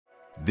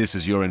This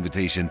is your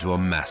invitation to a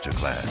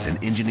masterclass in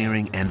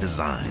engineering and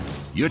design.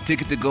 Your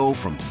ticket to go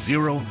from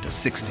 0 to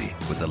 60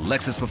 with the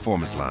Lexus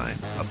Performance Line.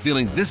 A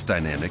feeling this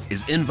dynamic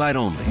is invite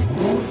only.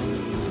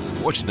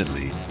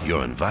 Fortunately,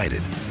 you're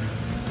invited.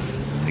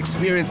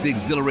 Experience the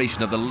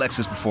exhilaration of the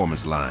Lexus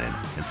Performance Line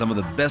and some of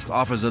the best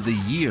offers of the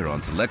year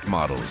on select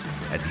models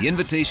at the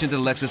Invitation to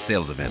Lexus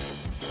sales event,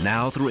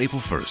 now through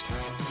April 1st.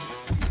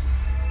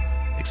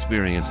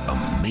 Experience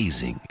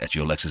amazing at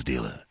your Lexus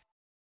dealer.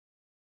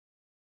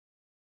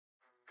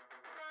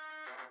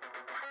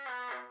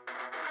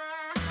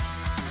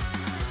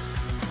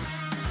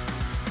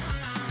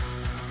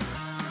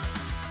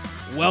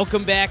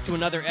 Welcome back to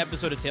another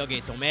episode of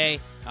Tailgate Till May.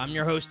 I'm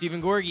your host, Stephen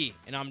Gorgie,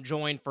 and I'm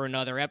joined for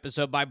another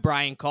episode by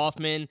Brian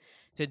Kaufman.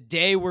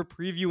 Today, we're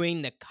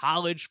previewing the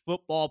College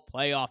Football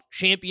Playoff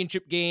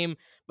Championship game.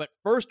 But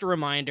first, a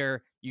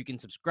reminder, you can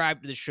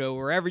subscribe to the show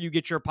wherever you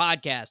get your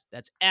podcast.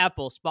 That's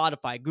Apple,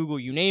 Spotify, Google,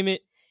 you name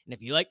it. And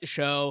if you like the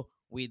show,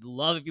 we'd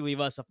love if you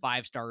leave us a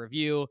 5-star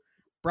review.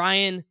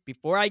 Brian,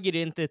 before I get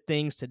into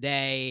things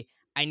today,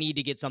 I need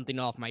to get something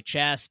off my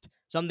chest,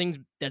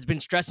 something that's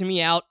been stressing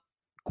me out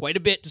quite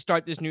a bit to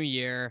start this new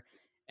year,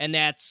 and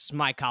that's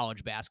my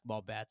college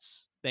basketball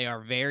bets. They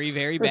are very,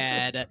 very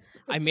bad.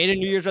 I made a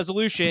New Year's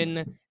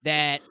resolution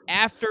that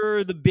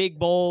after the big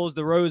bowls,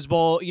 the Rose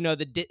Bowl,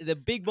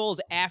 the big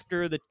bowls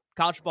after the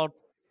college football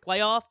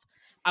playoff,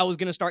 I was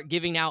going to start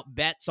giving out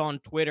bets on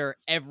Twitter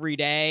every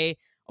day.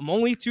 I'm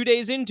only 2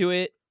 days into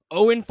it.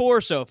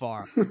 0-4 so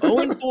far.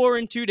 0-4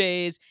 in 2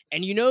 days.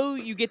 And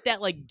you get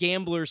that like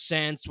gambler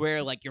sense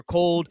where like you're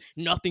cold,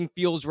 nothing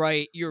feels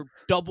right. You're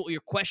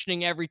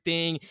questioning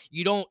everything.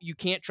 You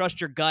can't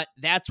trust your gut.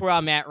 That's where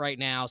I'm at right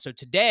now. So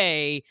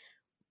today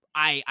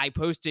I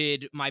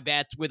posted my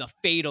bets with a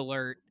fade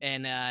alert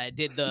and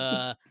did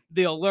the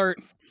alert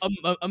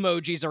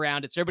emojis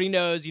around it. So everybody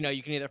knows, you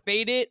can either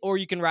fade it or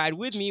you can ride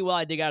with me while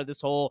I dig out of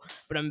this hole.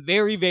 But I'm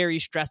very, very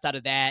stressed out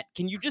of that.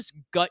 Can you just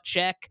gut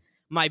check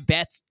my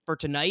bets for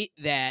tonight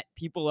that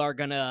people are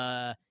going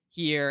to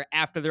hear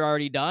after they're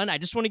already done? I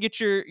just want to get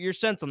your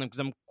sense on them because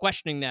I'm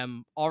questioning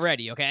them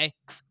already, okay?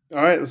 All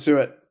right, let's do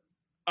it.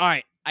 All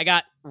right, I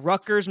got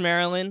Rutgers,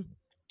 Maryland,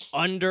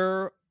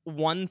 under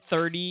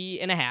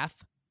 130.5.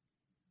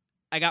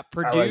 I got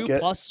Purdue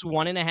plus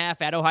 1.5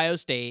 at Ohio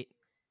State.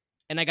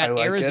 And I got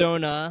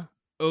Arizona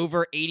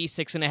over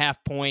 86.5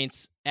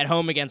 points at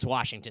home against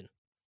Washington.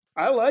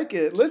 I like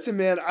it. Listen,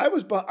 man, I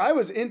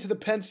was into the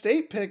Penn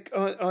State pick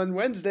on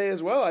Wednesday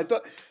as well.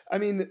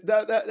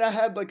 That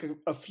had like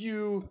a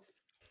few,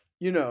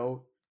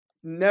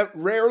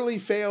 rarely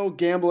fail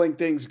gambling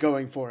things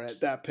going for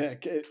it. That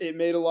pick, it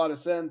made a lot of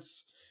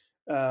sense.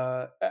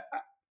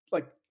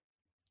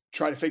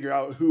 Try to figure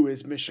out who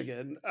is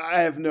Michigan. I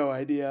have no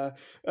idea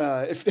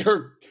if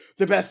they're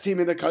the best team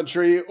in the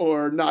country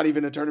or not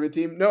even a tournament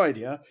team. No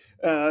idea.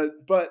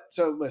 But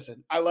so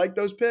listen, I like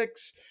those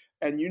picks.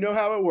 And you know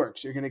how it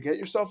works. You're going to get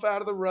yourself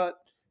out of the rut.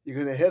 You're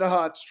going to hit a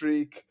hot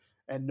streak,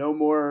 and no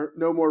more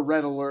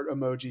red alert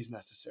emojis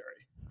necessary.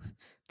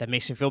 That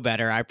makes me feel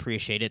better. I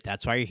appreciate it.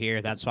 That's why you're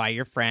here. That's why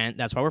you're friend.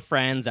 That's why we're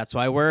friends. That's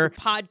why we're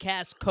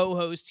podcast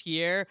co-hosts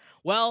here.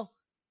 Well,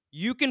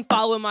 you can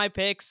follow my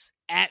picks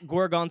at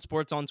Gorgon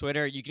Sports on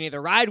Twitter. You can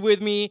either ride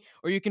with me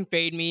or you can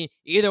fade me.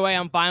 Either way,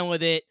 I'm fine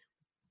with it.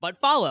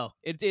 But follow.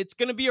 It's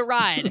going to be a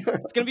ride.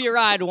 It's going to be a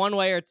ride one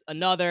way or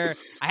another.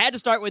 I had to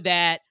start with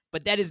that.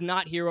 But that is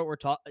not here what we're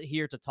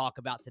here to talk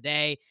about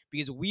today,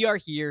 because we are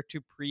here to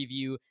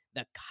preview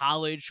the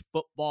College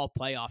Football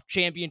Playoff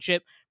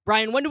Championship.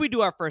 Brian, when did we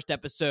do our first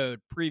episode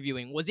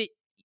previewing? Was it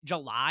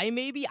July,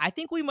 maybe? I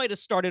think we might have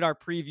started our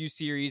preview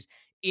series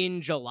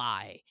in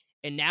July.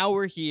 And now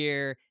we're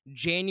here,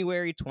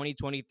 January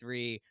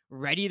 2023,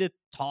 ready to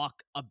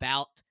talk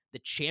about the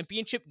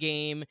championship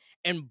game,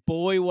 and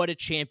boy, what a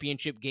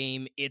championship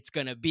game it's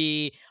going to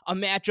be. A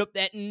matchup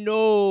that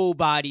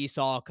nobody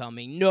saw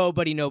coming.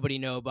 Nobody.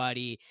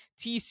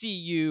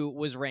 TCU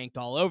was ranked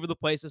all over the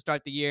place to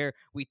start the year.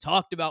 We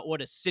talked about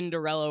what a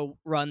Cinderella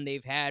run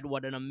they've had,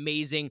 what an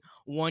amazing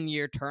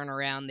one-year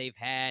turnaround they've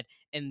had,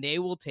 and they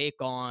will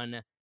take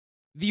on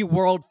the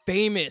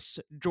world-famous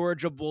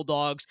Georgia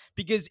Bulldogs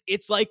because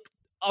it's like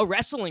a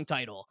wrestling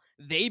title.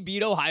 They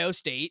beat Ohio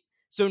State.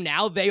 So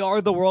now they are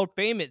the world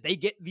famous. They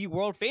get the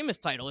world famous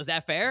title. Is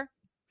that fair?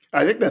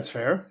 I think that's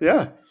fair.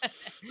 Yeah.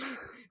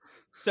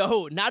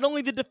 So not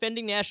only the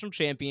defending national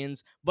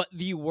champions, but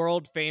the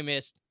world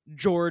famous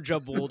Georgia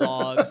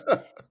Bulldogs.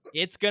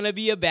 It's going to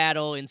be a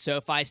battle in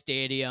SoFi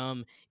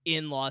Stadium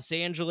in Los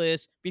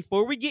Angeles.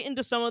 Before we get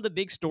into some of the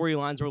big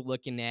storylines we're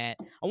looking at,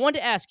 I wanted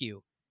to ask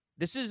you,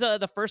 this is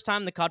the first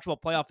time the college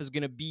football playoff is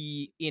going to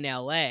be in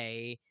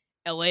LA.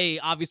 LA,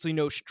 obviously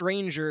no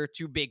stranger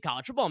to big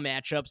college football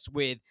matchups,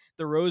 with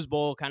the Rose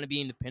Bowl kind of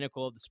being the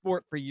pinnacle of the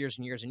sport for years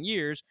and years and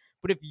years.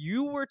 But if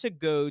you were to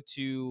go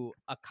to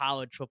a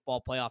college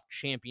football playoff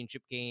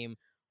championship game,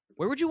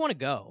 where would you want to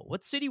go?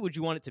 What city would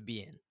you want it to be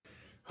in?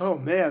 Oh,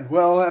 man.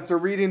 Well, after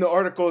reading the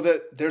article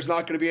that there's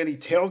not going to be any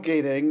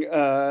tailgating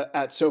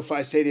at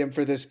SoFi Stadium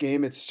for this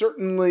game, it's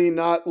certainly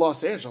not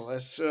Los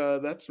Angeles.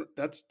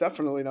 That's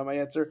definitely not my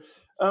answer.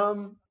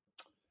 Um,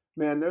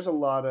 Man, there's a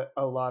lot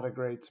of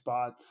great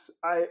spots.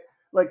 I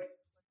like,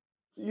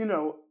 you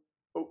know,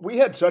 we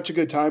had such a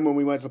good time when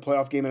we went to the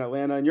playoff game in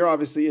Atlanta, and you're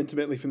obviously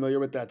intimately familiar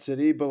with that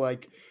city, but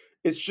like,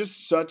 it's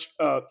just such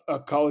a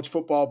college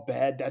football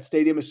bed. That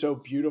stadium is so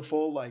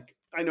beautiful. Like,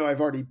 I know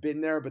I've already been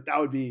there, but that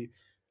would be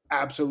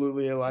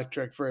absolutely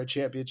electric for a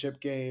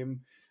championship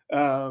game.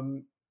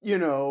 Miami.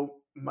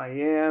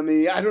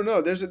 I don't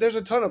know. There's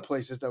a ton of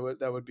places that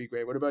would be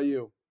great. What about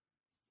you?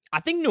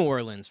 I think New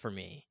Orleans for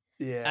me.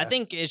 I Yeah.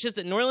 think it's just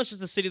that New Orleans is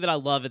just a city that I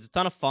love. It's a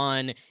ton of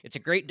fun. It's a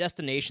great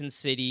destination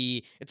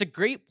city. It's a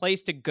great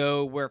place to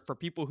go where for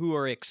people who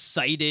are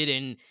excited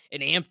and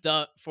amped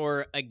up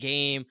for a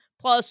game.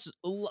 Plus,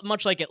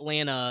 much like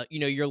Atlanta,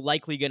 you're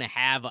likely going to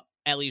have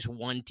at least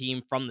one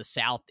team from the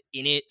South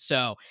in it.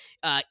 So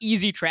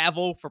easy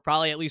travel for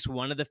probably at least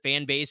one of the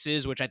fan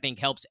bases, which I think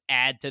helps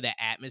add to the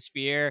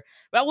atmosphere.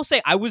 But I will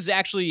say I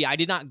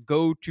did not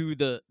go to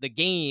the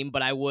game,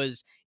 but I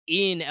was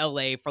in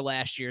LA for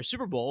last year's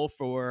Super Bowl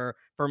for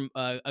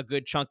a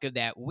good chunk of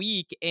that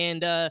week.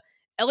 And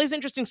LA's an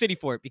interesting city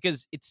for it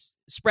because it's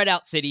spread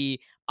out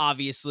city,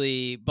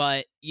 obviously,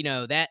 but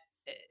that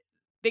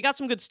they got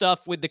some good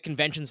stuff with the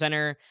convention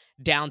center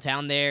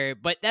downtown there,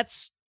 but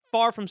that's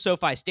far from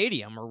SoFi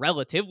Stadium, or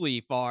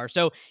relatively far.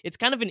 So it's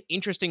kind of an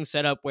interesting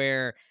setup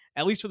where,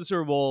 at least for the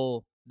Super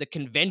Bowl, the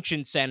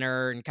convention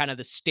center and kind of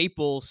the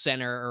Staples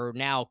Center, or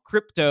now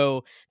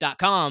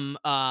crypto.com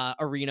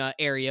arena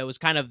area, was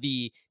kind of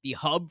the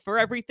hub for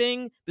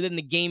everything. But then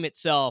the game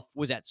itself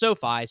was at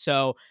SoFi.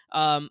 So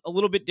a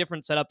little bit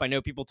different setup. I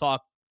know people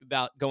talk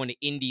about going to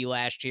Indy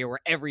last year where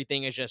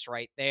everything is just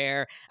right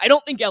there. I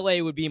don't think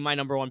LA would be my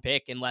number one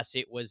pick unless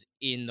it was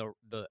in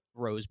the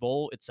Rose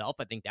Bowl itself.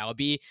 I think that would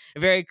be a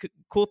very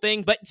cool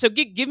thing. But so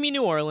give me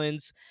New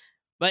Orleans.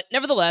 But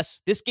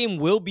nevertheless, this game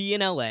will be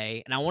in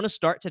LA, and I want to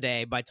start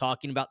today by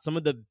talking about some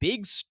of the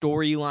big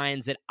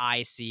storylines that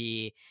I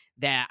see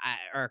that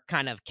are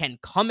kind of can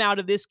come out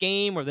of this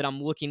game, or that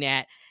I'm looking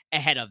at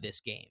ahead of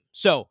this game.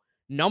 So,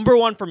 number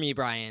one for me,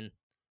 Brian,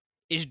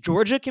 is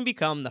Georgia can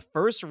become the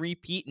first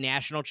repeat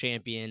national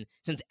champion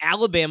since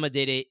Alabama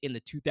did it in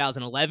the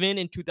 2011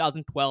 and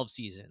 2012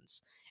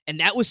 seasons. And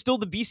that was still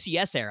the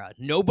BCS era.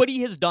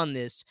 Nobody has done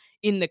this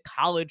in the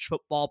college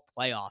football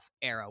playoff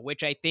era,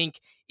 which I think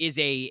is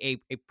a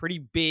pretty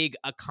big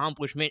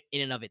accomplishment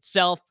in and of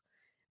itself.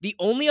 The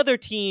only other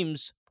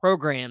teams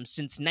programs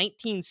since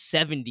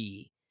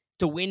 1970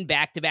 to win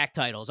back-to-back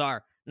titles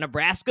are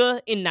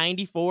Nebraska in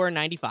 94 and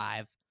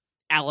 95,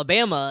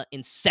 Alabama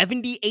in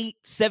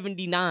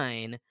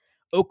 78-79,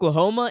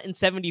 Oklahoma in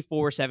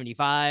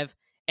 74-75,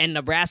 and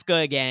Nebraska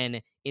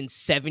again in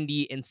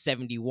 70 and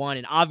 71.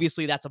 And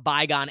obviously that's a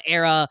bygone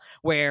era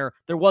where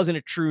there wasn't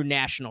a true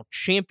national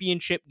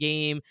championship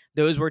game.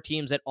 Those were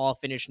teams that all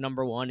finished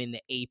number one in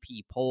the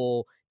AP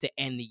poll to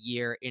end the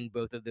year in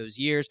both of those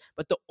years.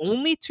 But the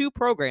only two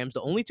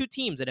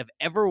teams that have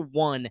ever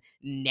won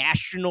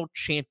national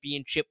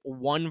championship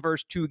 1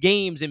 versus 2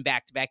 games in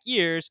back-to-back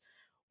years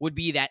would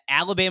be that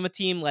Alabama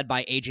team led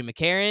by A.J.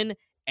 McCarron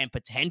and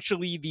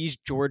potentially these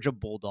Georgia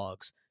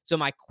Bulldogs. So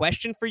my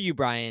question for you,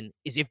 Brian,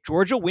 is if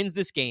Georgia wins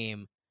this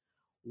game,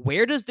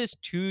 where does this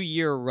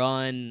 2-year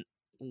run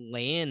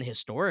land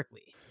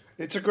historically?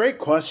 It's a great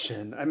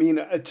question. I mean,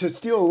 to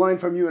steal a line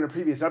from you in a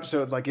previous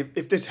episode, like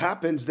if this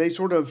happens, they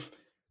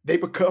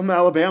become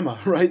Alabama,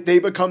 right? They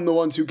become the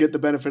ones who get the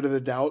benefit of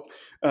the doubt,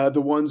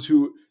 the ones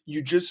who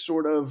you just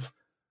sort of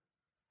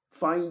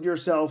find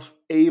yourself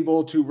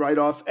able to write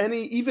off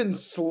any even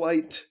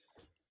slight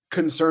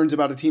concerns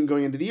about a team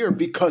going into the year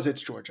because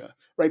it's Georgia,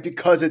 right?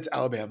 Because it's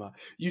Alabama.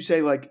 You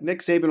say like Nick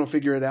Saban will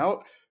figure it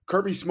out.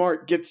 Kirby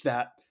Smart gets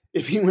that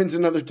if he wins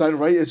another title,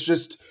 right? It's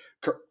just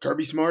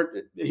Kirby Smart.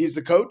 He's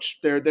the coach.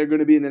 They're going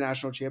to be in the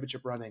national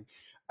championship running.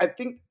 I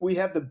think we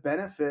have the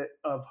benefit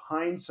of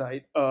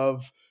hindsight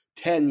of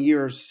 10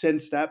 years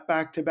since that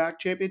back-to-back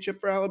championship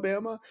for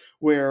Alabama,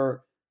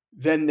 where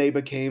then they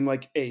became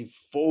like a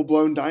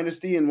full-blown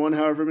dynasty and won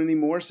however many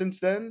more since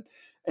then.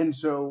 And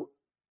so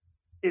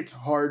it's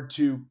hard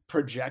to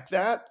project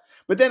that.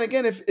 But then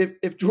again,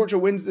 if Georgia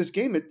wins this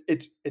game,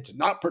 it's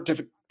not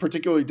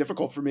particularly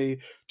difficult for me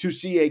to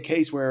see a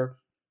case where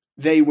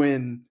they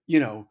win,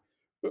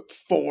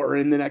 4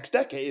 in the next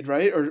decade,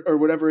 right, or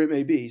whatever it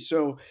may be.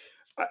 So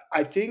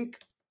I think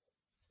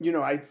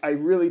I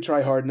really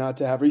try hard not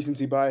to have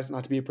recency bias,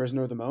 not to be a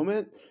prisoner of the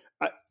moment.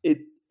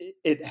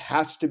 It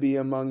has to be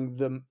among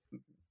the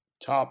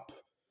top.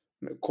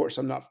 Of course,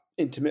 I'm not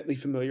intimately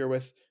familiar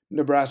with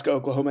Nebraska,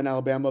 Oklahoma, and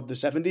Alabama of the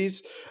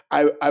 70s.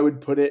 I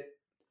would put it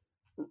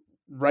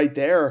right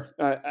there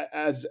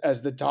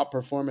as the top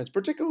performance.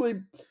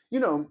 Particularly,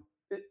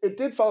 it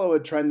did follow a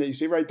trend that you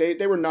see, right?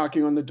 They were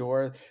knocking on the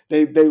door.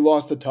 They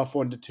lost a tough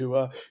one to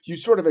Tua. You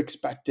sort of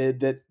expected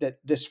that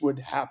this would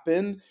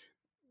happen,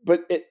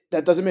 but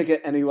that doesn't make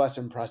it any less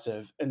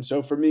impressive. And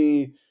so for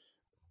me,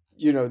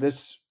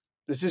 this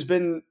has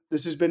been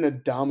a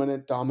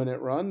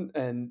dominant run,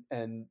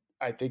 and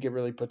I think it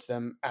really puts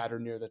them at or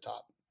near the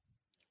top.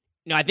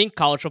 I think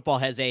college football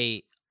has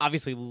a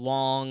obviously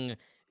long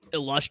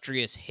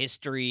illustrious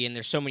history, and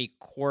there's so many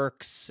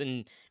quirks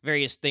and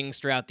various things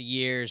throughout the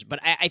years. But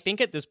I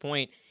think at this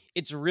point,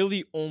 it's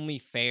really only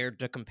fair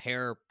to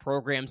compare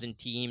programs and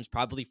teams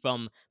probably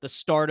from the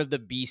start of the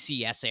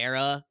BCS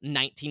era,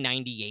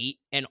 1998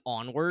 and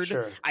onward.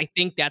 Sure. I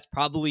think that's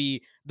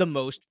probably the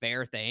most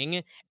fair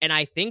thing. And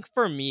I think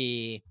for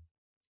me,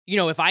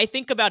 if I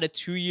think about a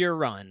 2-year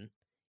run,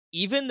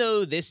 even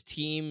though this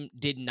team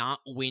did not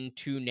win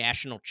 2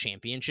 national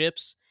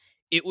championships,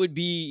 it would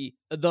be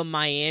the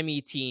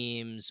Miami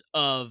teams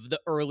of the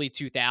early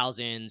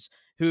 2000s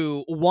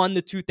who won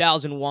the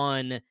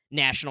 2001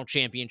 national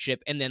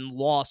championship and then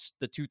lost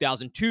the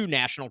 2002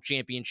 national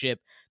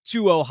championship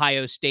to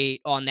Ohio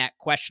State on that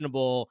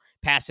questionable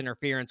pass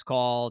interference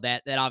call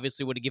that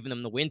obviously would have given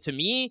them the win. To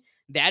me,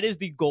 that is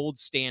the gold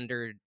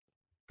standard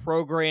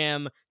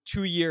program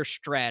 2-year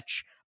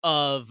stretch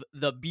of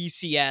the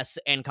BCS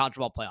and college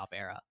football playoff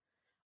era.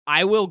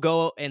 I will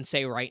go and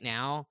say right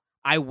now,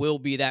 I will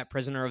be that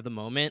prisoner of the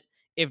moment.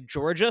 If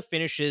Georgia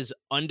finishes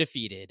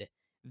undefeated,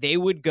 they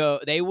would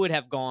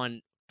have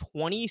gone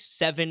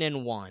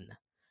 27-1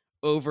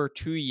 over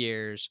 2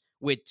 years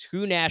with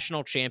 2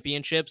 national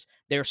championships.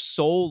 Their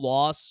sole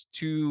loss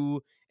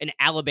to an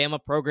Alabama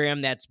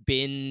program that's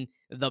been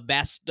the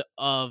best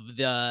of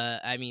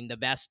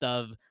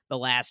the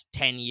last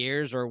 10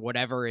 years or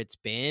whatever it's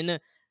been.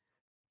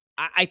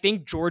 I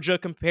think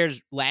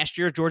last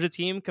year's Georgia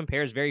team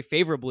compares very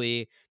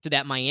favorably to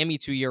that Miami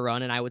 2-year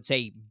run. And I would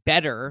say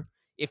better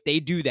if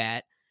they do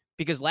that,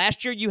 because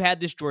last year you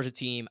had this Georgia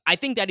team. I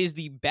think that is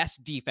the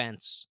best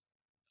defense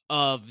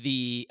of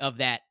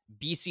that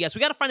BCS.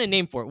 We got to find a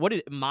name for it. What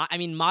is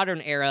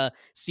modern era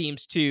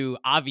seems too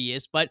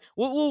obvious, but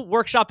we'll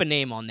workshop a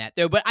name on that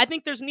though. But I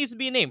think needs to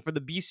be a name for the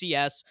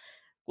BCS.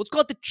 Let's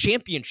call it the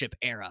championship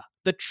era,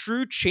 the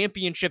true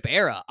championship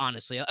era,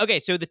 honestly. Okay,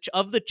 so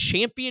of the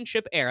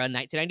championship era,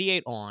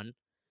 1998 on,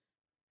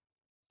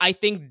 I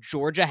think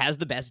Georgia has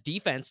the best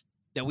defense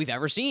that we've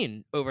ever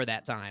seen over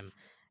that time.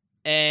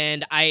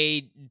 And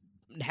I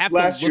have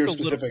last to year look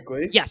a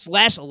specifically. little, yes,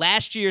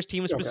 last year's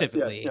team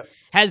specifically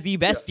has the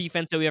best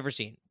defense that we've ever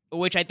seen,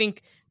 which I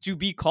think to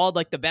be called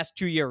like the best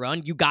 2-year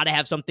run, you got to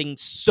have something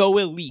so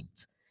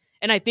elite.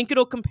 And I think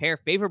it'll compare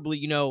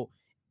favorably.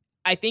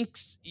 I think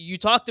you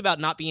talked about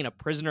not being a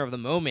prisoner of the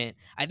moment.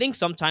 I think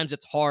sometimes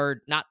it's hard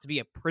not to be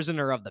a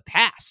prisoner of the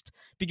past,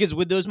 because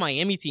with those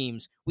Miami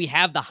teams, we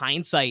have the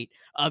hindsight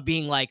of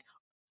being like,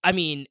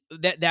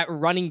 that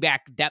running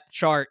back depth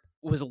chart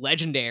was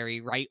legendary,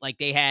 right? Like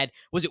they had,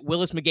 was it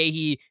Willis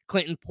McGahee,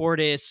 Clinton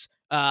Portis,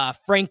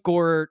 Frank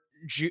Gore,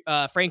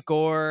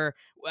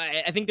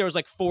 I think there was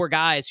like 4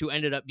 guys who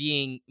ended up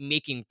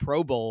making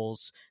Pro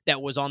Bowls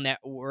that were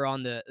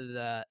on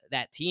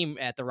that team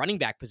at the running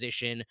back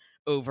position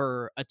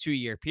over a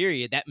 2-year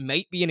period. That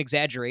might be an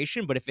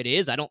exaggeration, but if it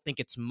is, I don't think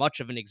it's much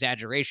of an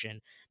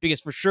exaggeration,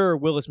 because for sure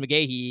Willis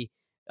McGahee,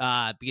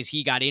 because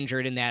he got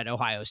injured in that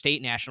Ohio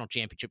State national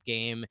championship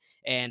game,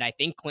 and I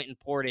think Clinton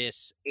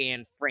Portis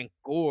and Frank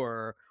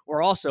Gore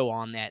were also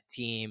on that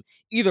team.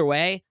 Either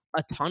way,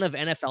 a ton of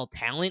NFL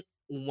talent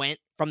went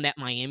from that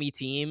Miami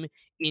team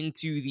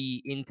into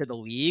the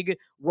league.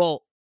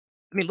 Well,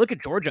 look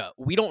at Georgia.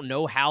 We don't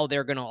know how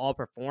they're going to all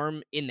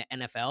perform in the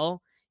NFL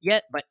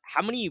yet, but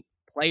how many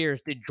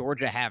players did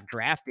Georgia have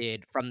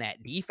drafted from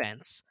that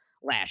defense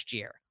last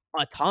year?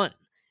 A ton.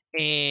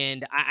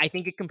 And I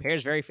think it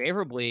compares very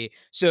favorably.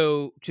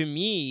 So to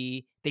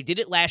me, they did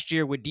it last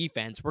year with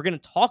defense. We're going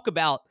to talk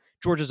about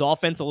Georgia's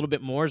offense a little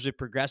bit more as we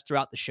progress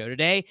throughout the show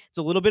today. It's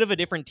a little bit of a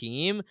different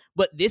team,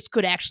 but this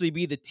could actually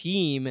be the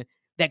team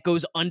that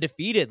goes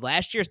undefeated.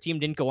 Last year's team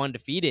didn't go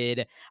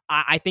undefeated.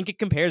 I think it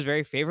compares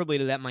very favorably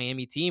to that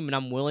Miami team, and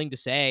I'm willing to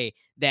say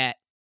that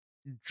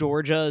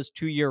Georgia's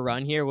 2-year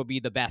run here will be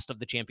the best of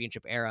the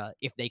championship era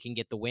if they can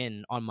get the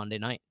win on Monday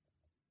night.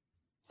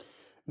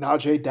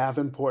 Najee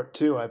Davenport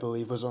too, I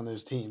believe, was on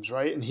those teams,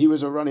 right? And he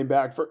was a running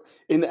back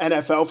in the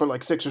NFL for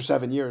like 6 or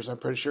 7 years. I'm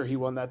pretty sure he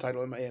won that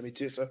title in Miami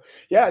too. So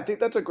yeah, I think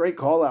that's a great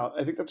call out.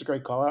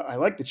 I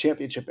like the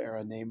championship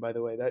era name, by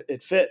the way. That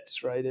it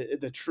fits, right?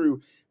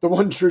 The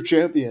one true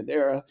champion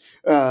era.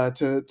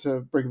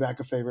 To bring back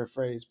a favorite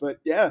phrase, but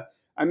yeah,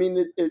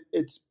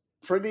 it's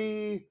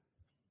pretty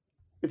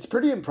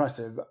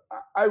impressive.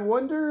 I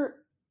wonder.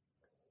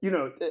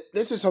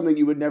 This is something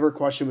you would never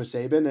question with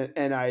Saban,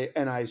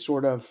 and I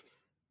sort of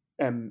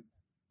am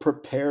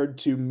prepared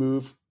to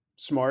move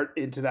Smart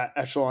into that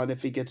echelon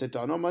if he gets it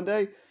done on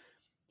Monday.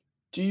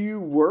 Do you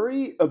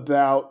worry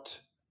about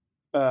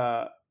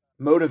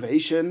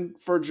motivation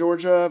for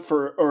Georgia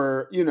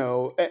or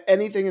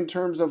anything in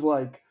terms of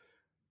like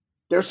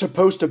they're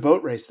supposed to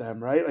boat race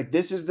them, right? Like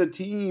this is the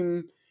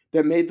team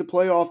that made the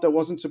playoff that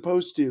wasn't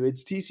supposed to.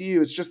 It's TCU.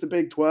 It's just the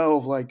Big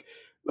 12. Like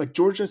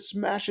Georgia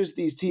smashes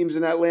these teams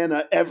in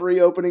Atlanta every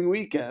opening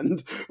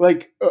weekend.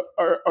 Like,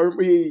 aren't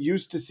we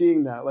used to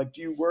seeing that? Like,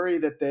 do you worry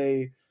that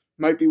they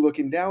might be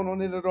looking down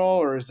on it at all,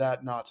 or is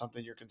that not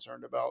something you're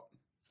concerned about?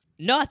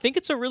 No, I think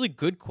it's a really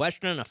good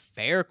question and a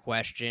fair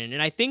question.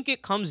 And I think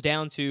it comes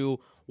down to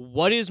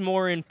what is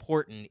more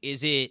important.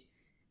 Is it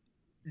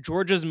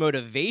Georgia's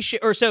motivation,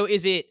 or so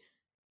is it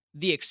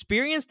the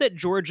experience that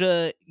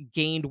Georgia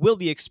gained? Will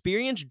the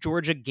experience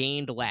Georgia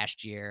gained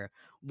last year,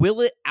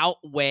 will it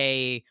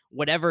outweigh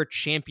whatever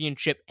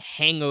championship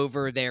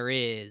hangover there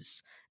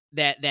is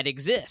that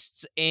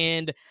exists?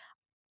 And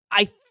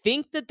I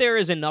think that there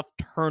is enough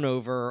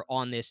turnover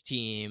on this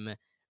team,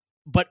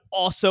 but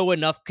also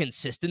enough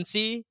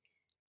consistency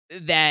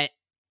that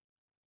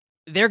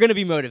they're going to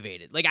be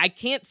motivated. Like, I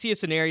can't see a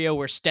scenario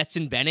where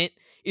Stetson Bennett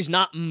is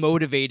not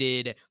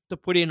motivated to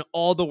put in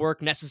all the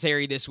work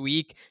necessary this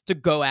week to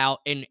go out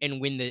and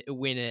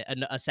win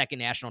a second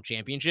national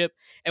championship.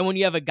 And when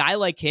you have a guy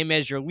like him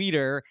as your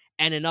leader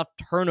and enough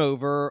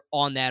turnover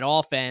on that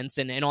offense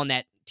and on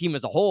that team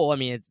as a whole, I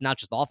mean, it's not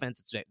just the offense,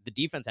 it's the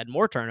defense had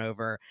more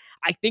turnover.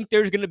 I think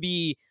there's going to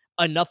be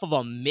enough of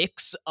a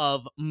mix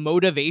of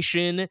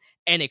motivation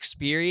and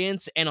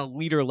experience and a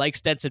leader like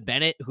Stetson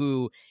Bennett,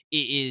 who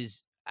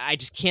is, I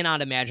just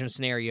cannot imagine a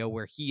scenario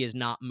where he is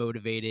not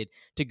motivated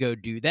to go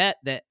do that.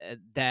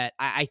 That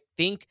I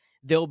think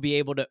they'll be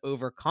able to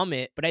overcome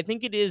it. But I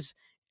think it is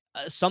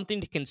something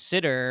to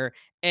consider.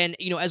 And,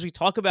 as we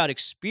talk about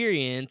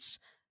experience,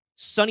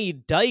 Sonny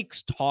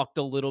Dykes talked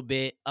a little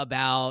bit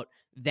about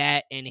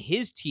that and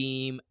his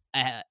team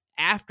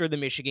after the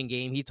Michigan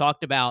game. He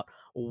talked about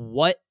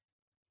what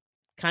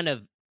kind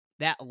of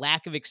that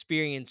lack of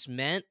experience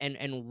meant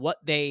and what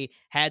they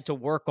had to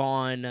work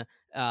on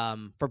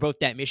for both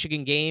that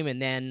Michigan game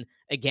and then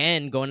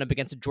again going up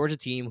against a Georgia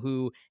team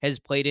who has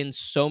played in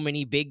so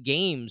many big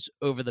games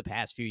over the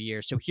past few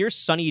years. So here's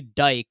Sonny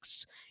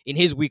Dykes in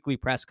his weekly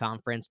press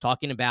conference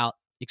talking about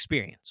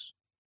experience.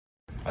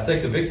 I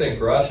think the big thing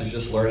for us is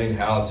just learning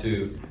how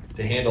to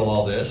handle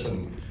all this,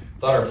 and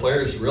thought our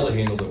players really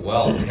handled it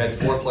well. We had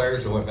 4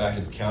 players that went back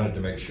and counted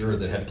to make sure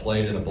that had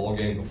played in a bowl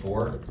game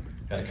before.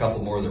 Had a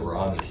couple more that were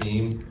on the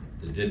team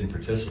that didn't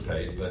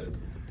participate, but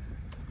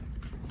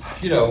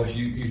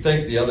you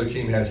think the other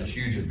team has a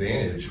huge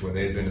advantage when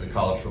they've been to the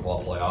college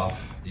football playoff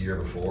the year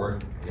before,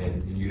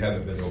 and you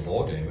haven't been to a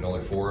bowl game, and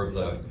only 4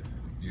 of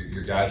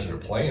your guys that are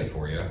playing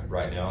for you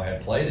right now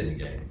had played in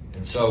the game,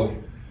 and so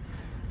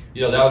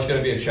that was going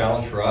to be a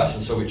challenge for us,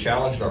 and so we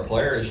challenged our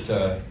players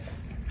to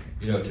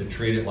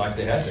treat it like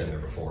they had been there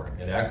before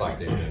and act like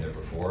they'd been there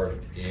before,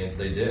 and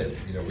they did.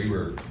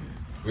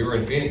 We were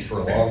in Phoenix for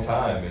a long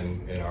time,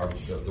 and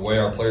the way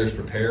our players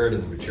prepared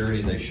and the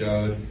maturity they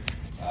showed,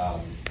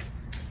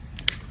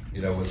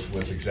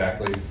 was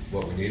exactly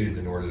what we needed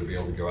in order to be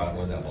able to go out and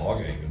win that ball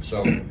game. And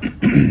so,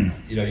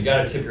 you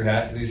got to tip your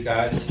hat to these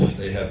guys.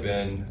 They have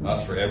been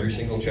up for every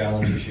single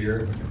challenge this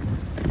year.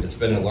 It's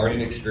been a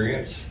learning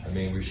experience. I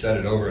mean, we've said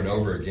it over and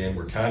over again.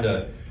 We're kind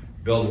of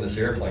building this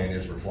airplane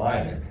as we're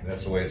flying it. And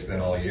that's the way it's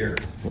been all year,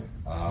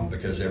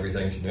 because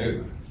everything's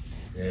new.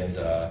 And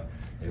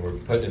we're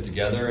putting it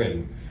together,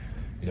 and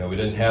we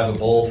didn't have a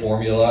bowl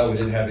formula. We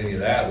didn't have any of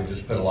that. We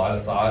just put a lot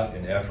of thought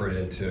and effort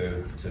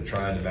into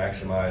trying to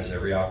maximize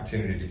every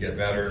opportunity to get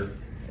better,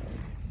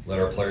 let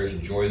our players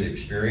enjoy the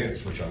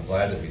experience, which I'm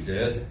glad that we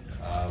did,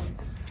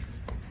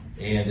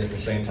 and at the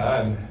same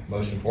time,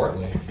 most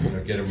importantly,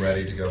 get them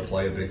ready to go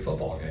play a big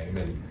football game.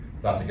 And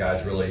I thought the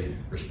guys really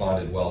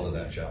responded well to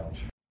that challenge.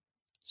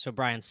 So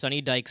Brian,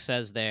 Sonny Dykes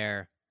says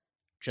there,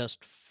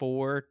 just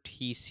 4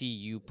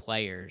 TCU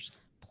players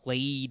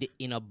played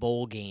in a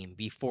bowl game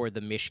before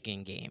the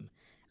Michigan game.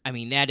 I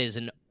mean, that is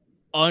an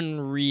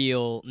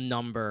unreal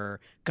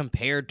number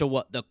compared to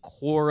what the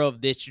core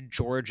of this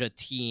Georgia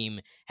team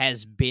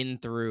has been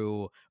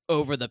through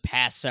over the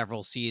past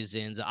several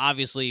seasons.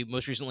 Obviously,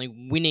 most recently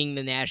winning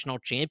the national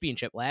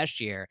championship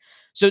last year.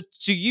 So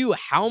to you,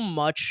 how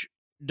much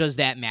does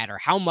that matter?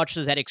 How much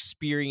does that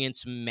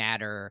experience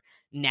matter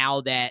now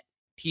that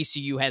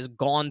TCU has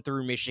gone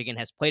through Michigan,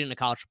 has played in a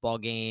college football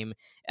game,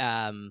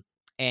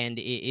 and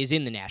is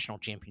in the national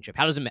championship?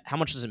 How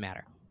much does it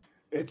matter?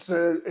 It's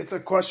a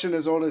question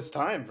as old as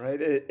time, right?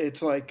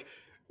 It's like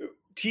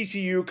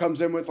TCU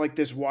comes in with like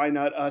this "why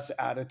not us"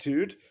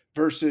 attitude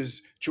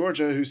versus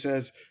Georgia, who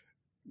says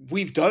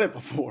we've done it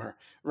before,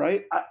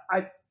 right?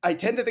 I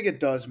tend to think it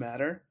does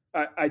matter.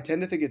 I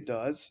tend to think it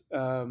does.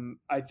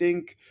 I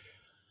think,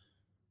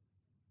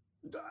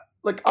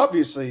 like,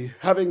 obviously,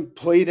 having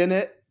played in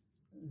it,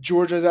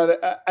 Georgia's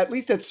at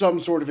least at some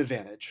sort of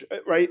advantage,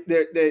 right?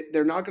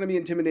 They're not going to be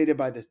intimidated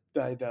by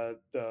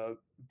the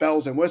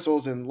bells and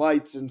whistles and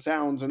lights and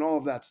sounds and all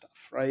of that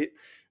stuff, right?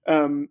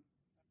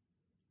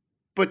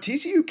 But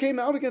TCU came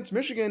out against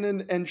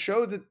Michigan and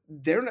showed that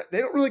they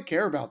don't really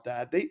care about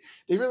that. They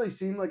really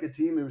seem like a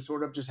team who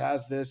sort of just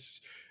has this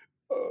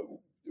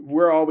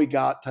we're all we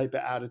got type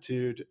of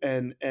attitude,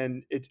 and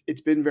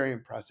it's been very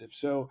impressive.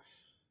 So,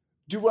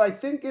 do I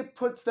think it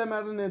puts them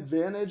at an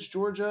advantage,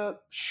 Georgia?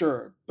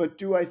 Sure. But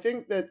do I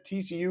think that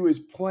TCU is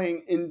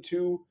playing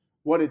into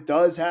what it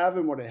does have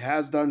and what it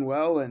has done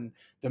well, and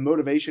the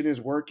motivation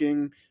is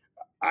working?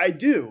 I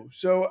do.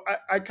 So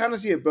I kind of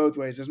see it both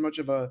ways. As much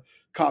of a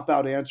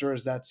cop-out answer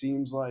as that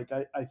seems like,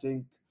 I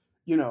think,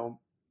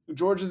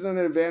 Georgia's an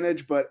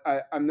advantage, but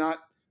I'm not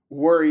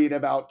worried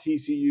about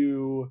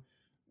TCU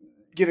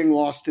getting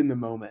lost in the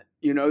moment.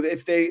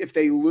 If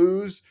they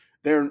lose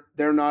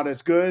they're not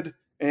as good,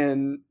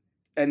 and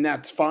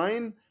that's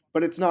fine,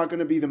 but it's not going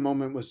to be the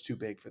moment was too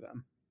big for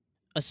them.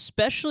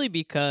 Especially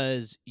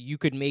because you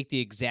could make the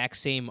exact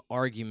same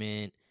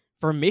argument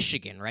for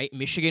Michigan, right?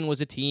 Michigan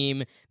was a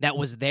team that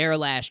was there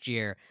last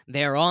year.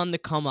 They're on the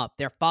come up.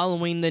 They're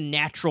following the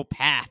natural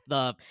path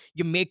of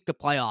you make the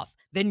playoff,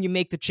 then you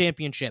make the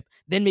championship,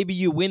 then maybe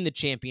you win the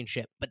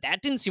championship. But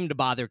that didn't seem to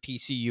bother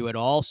TCU at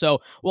all. So,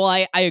 well,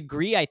 I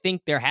agree. I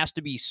think there has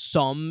to be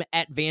some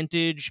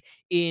advantage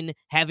in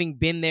having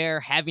been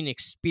there, having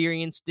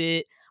experienced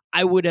it.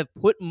 I would have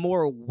put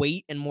more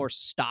weight and more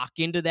stock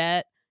into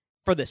that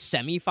for the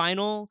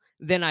semifinal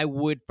than I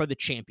would for the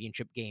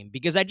championship game,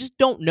 because I just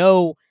don't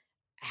know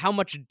how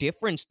much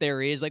difference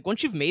there is. Like,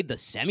 once you've made the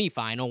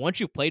semifinal, once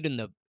you've played in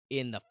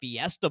the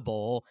Fiesta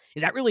Bowl,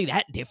 is that really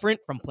that different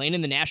from playing in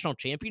the national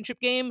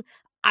championship game?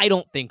 I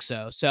don't think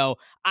so. So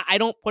I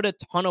don't put a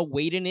ton of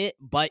weight in it,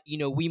 but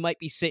we might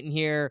be sitting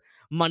here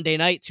Monday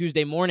night,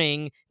 Tuesday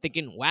morning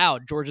thinking, wow,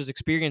 Georgia's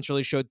experience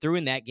really showed through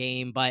in that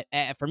game. But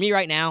for me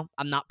right now,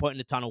 I'm not putting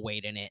a ton of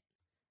weight in it.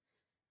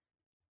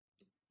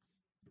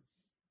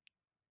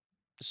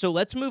 So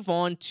let's move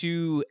on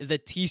to the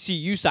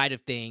TCU side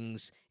of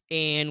things.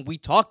 And we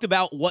talked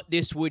about what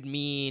this would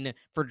mean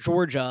for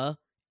Georgia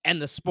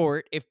and the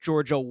sport if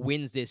Georgia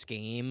wins this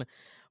game.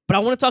 But I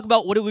want to talk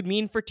about what it would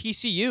mean for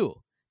TCU.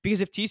 Because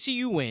if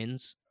TCU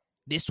wins,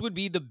 this would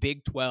be the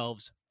Big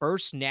 12's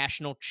first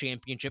national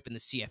championship in the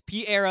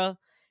CFP era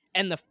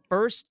and the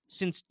first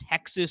since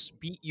Texas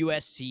beat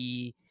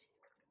USC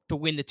to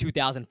win the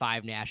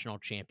 2005 national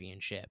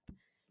championship.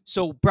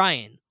 So,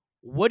 Brian,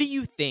 what do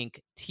you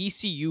think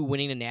TCU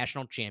winning a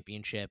national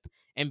championship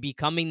and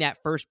becoming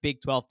that first Big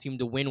 12 team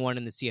to win one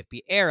in the CFP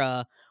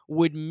era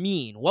would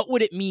mean? What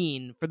would it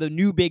mean for the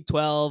new Big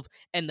 12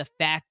 and the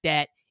fact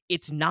that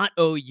it's not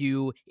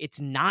OU,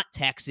 it's not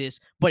Texas,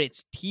 but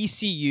it's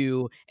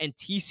TCU, and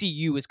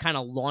TCU is kind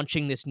of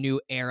launching this new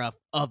era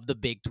of the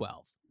Big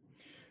 12?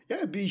 Yeah,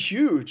 it'd be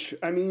huge.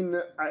 I mean,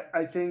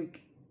 I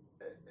think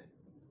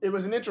it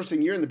was an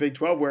interesting year in the Big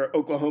 12 where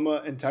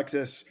Oklahoma and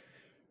Texas,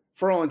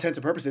 for all intents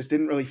and purposes,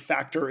 didn't really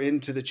factor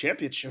into the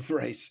championship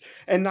race.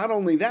 And not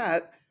only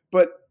that,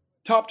 but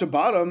top to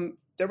bottom,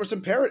 there was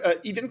some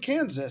even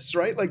Kansas,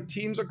 right? Like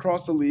teams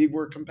across the league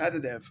were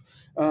competitive.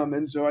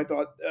 And so I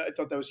thought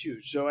that was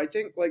huge. So I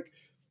think like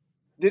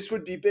this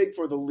would be big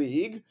for the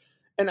league.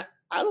 And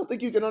I don't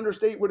think you can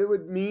understate what it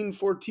would mean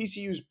for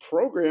TCU's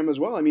program as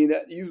well. I mean,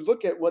 you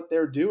look at what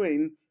they're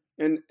doing,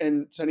 and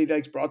Sonny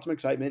Dykes brought some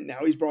excitement. Now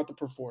he's brought the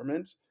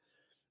performance.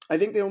 I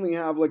think they only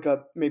have like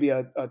maybe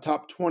a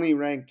top 20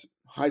 ranked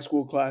high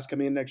school class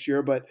coming in next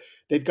year, but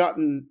they've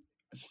gotten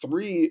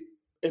 3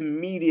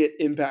 immediate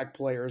impact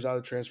players out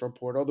of the transfer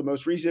portal. The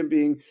most recent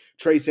being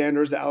Trey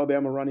Sanders, the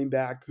Alabama running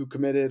back who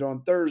committed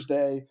on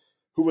Thursday,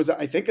 who was,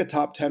 I think, a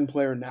top 10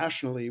 player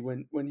nationally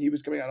when he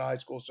was coming out of high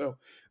school. So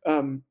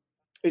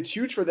it's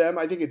huge for them.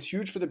 I think it's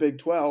huge for the Big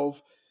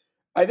 12.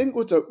 I think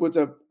what's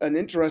an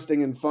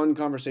interesting and fun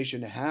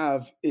conversation to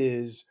have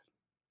is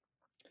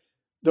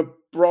the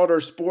broader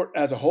sport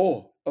as a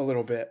whole a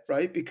little bit,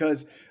 right?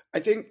 Because I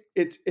think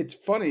it's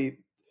funny.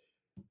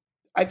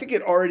 I think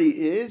it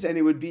already is, and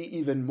it would be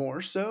even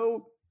more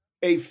so,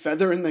 a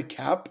feather in the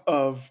cap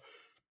of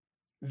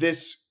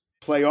this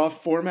playoff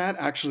format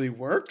actually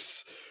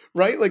works,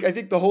 right? Like I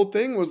think the whole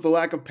thing was the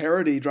lack of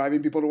parity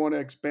driving people to want to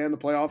expand the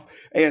playoff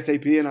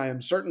ASAP. And I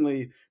am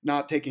certainly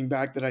not taking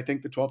back that I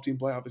think the 12-team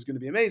playoff is going to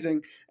be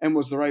amazing and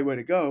was the right way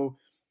to go.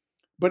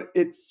 But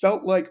it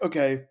felt like,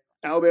 okay,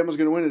 Alabama's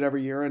going to win it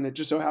every year. And it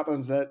just so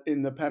happens that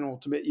in the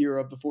penultimate year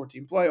of the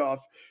 14 playoff,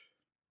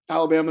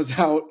 Alabama's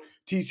out.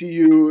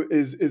 TCU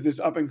is this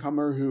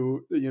up-and-comer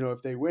who,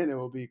 if they win, it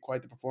will be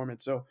quite the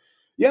performance. So,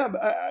 yeah,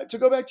 to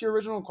go back to your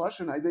original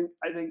question, I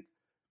think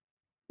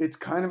it's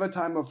kind of a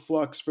time of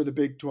flux for the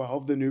Big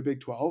 12, the new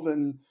Big 12.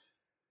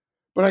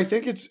 But I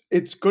think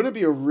it's going to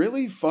be a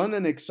really fun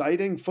and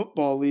exciting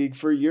football league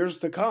for years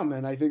to come.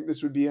 And I think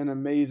this would be an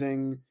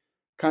amazing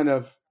kind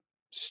of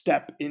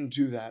step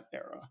into that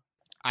era.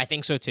 I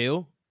think so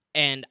too.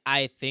 And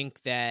I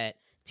think that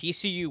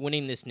TCU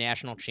winning this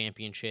national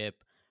championship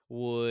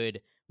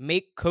would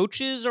make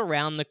coaches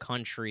around the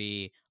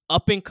country,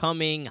 up and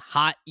coming,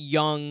 hot,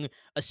 young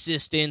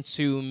assistants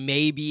who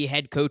may be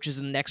head coaches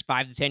in the next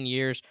 5 to 10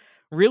 years,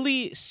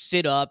 really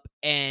sit up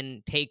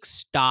and take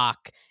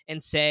stock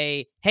and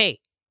say, hey,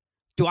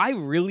 do I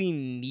really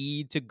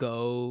need to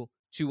go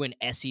to an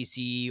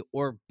SEC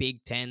or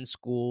Big Ten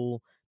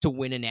school to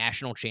win a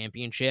national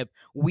championship?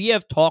 We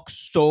have talked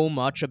so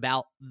much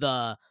about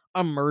the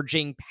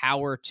emerging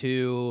Power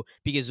 2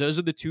 because those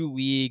are the 2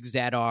 leagues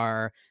that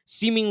are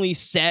seemingly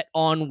set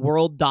on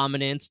world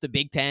dominance. The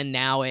Big Ten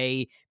now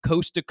a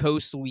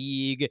coast-to-coast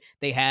league.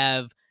 They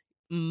have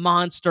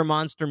monster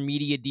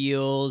media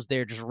deals.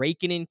 They're just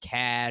raking in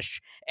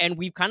cash. And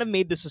we've kind of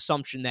made this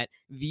assumption that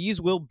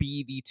these will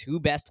be the 2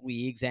 best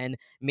leagues and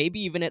maybe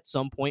even at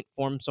some point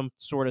form some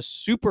sort of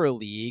super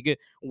league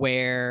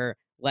where,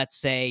 let's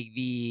say,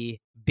 the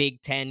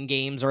Big Ten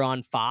games are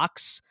on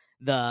Fox.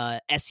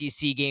 the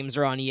SEC games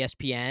are on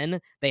ESPN.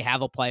 They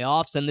have a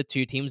playoffs and the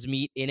two teams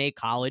meet in a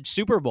college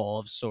Super Bowl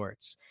of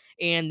sorts.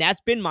 And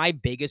that's been my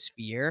biggest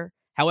fear.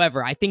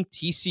 However, I think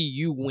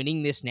TCU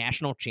winning this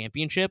national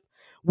championship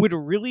would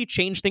really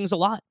change things a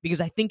lot, because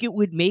I think it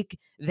would make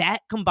that,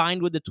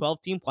 combined with the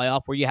 12-team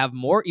playoff where you have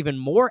even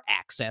more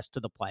access to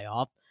the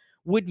playoff,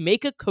 would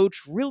make a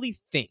coach really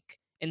think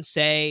and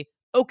say,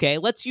 okay,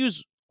 let's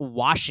use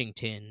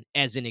Washington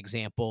as an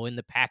example in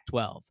the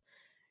Pac-12.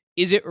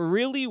 Is it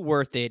really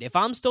worth it if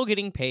I'm still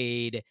getting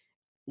paid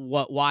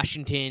what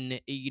Washington,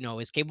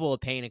 is capable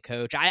of paying a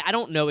coach? I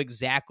don't know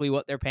exactly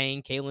what they're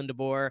paying Kalen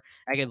DeBoer.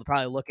 I could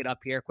probably look it up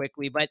here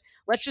quickly, but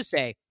let's just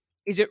say,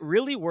 is it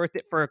really worth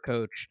it for a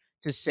coach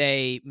to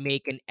say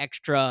make an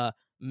extra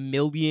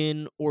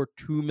 $1 or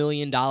 $2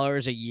 million a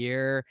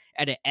year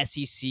at an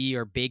SEC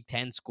or Big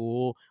Ten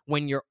school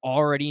when you're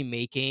already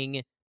making,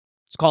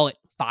 let's call it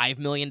 $5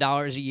 million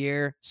a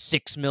year,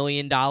 $6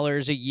 million a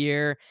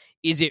year?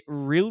 Is it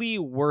really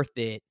worth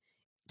it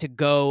to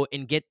go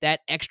and get that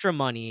extra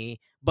money,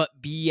 but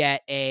be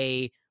at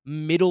a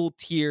middle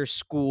tier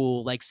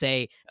school, like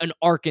say an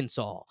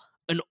Arkansas,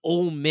 an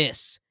Ole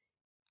Miss?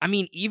 I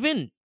mean,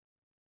 even,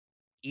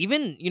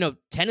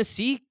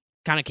 Tennessee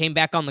kind of came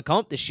back on the come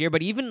up this year,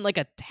 but even like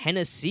a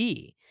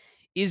Tennessee,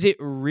 is it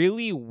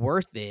really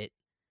worth it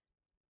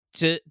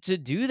to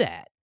do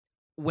that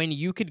when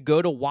you could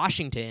go to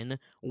Washington,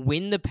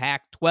 win the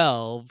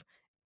Pac-12,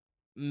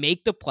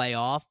 make the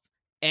playoff,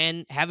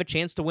 and have a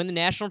chance to win the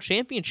national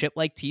championship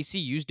like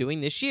TCU's doing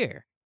this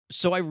year?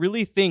 So I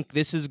really think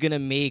this is going to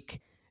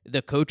make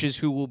the coaches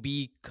who will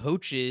be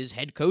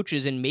head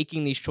coaches, and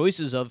making these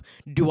choices of,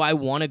 do I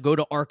want to go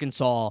to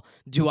Arkansas?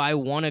 Do I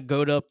want to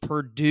go to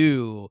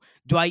Purdue?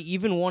 Do I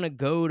even want to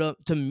go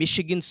to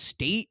Michigan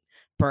State,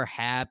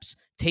 perhaps,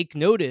 take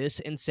notice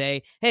and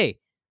say, hey,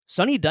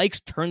 Sonny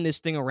Dykes turned this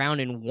thing around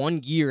in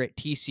 1 year at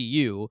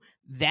TCU.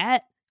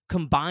 That,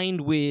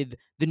 combined with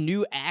the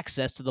new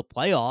access to the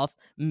playoff,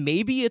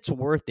 maybe it's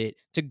worth it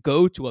to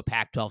go to a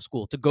Pac-12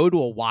 school, to go to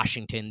a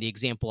Washington, the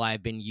example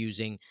I've been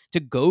using,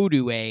 to go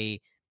to a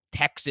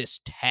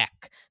Texas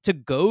Tech, to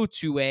go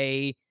to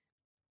a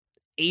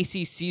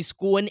ACC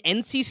school, an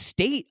NC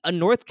State, a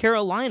North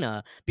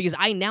Carolina, because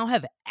I now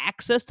have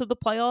access to the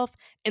playoff,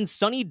 and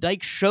Sonny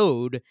Dykes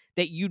showed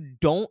that you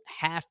don't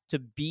have to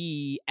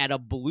be at a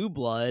blue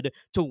blood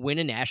to win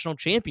a national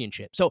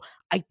championship. So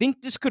I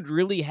think this could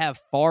really have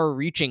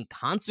far-reaching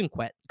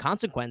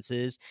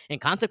consequences,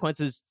 and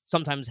consequences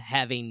sometimes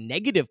have a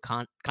negative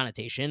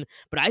connotation,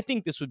 but I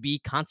think this would be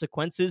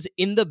consequences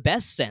in the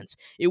best sense.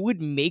 It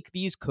would make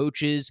these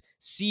coaches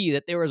see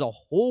that there is a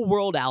whole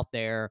world out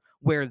there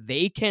where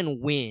they can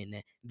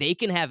win, they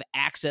can have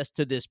access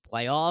to this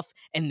playoff,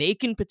 and they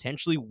can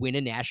potentially win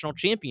a national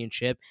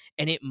championship,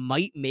 and it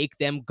might make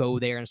them go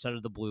there instead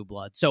of the blue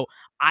blood. So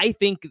I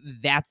think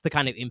that's the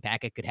kind of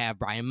impact it could have,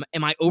 Brian.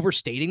 Am I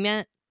overstating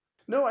that?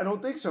 No, I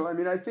don't think so. I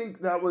mean, I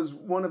think that was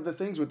one of the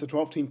things with the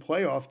 12-team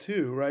playoff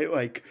too, right?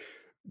 Like,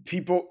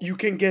 people, you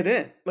can get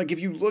in. Like, if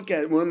you look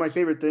at, one of my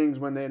favorite things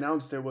when they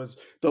announced it was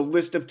the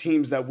list of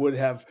teams that would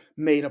have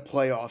made a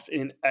playoff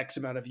in X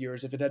amount of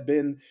years if it had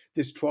been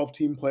this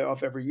 12-team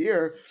playoff every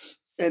year.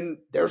 And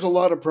there's a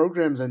lot of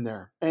programs in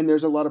there. And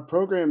there's a lot of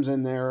programs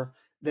in there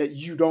that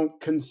you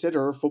don't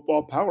consider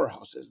football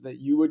powerhouses, that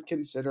you would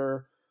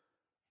consider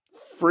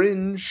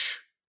fringe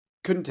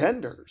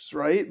contenders,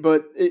 right?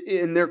 But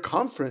in their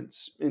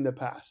conference in the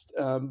past.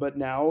 But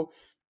now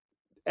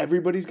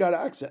everybody's got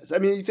access. I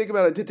mean, you think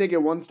about it, to take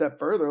it one step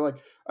further, like,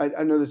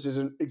 I know this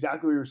isn't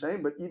exactly what you're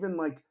saying, but even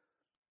like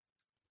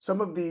some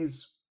of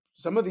these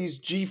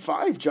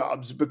G5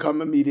 jobs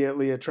become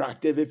immediately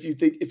attractive if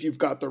you've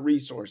got the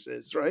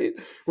resources, right?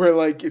 Where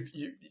like, if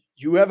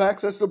you have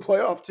access to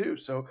playoff too.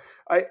 So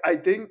I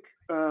think,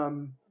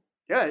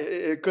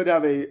 it could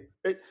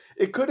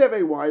have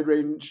a wide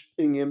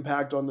ranging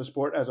impact on the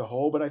sport as a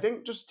whole. But I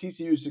think just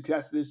TCU's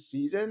success this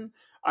season,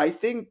 I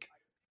think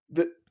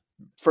that,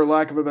 for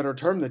lack of a better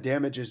term, the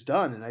damage is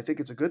done, and I think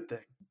it's a good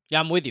thing.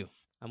 Yeah, I'm with you,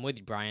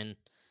 Brian.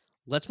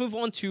 Let's move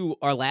on to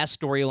our last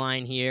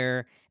storyline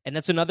here, and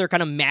that's another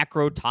kind of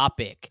macro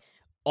topic: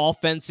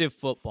 offensive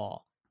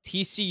football.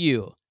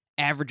 TCU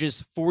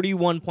averages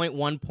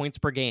 41.1 points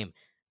per game,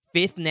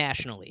 5th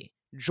nationally.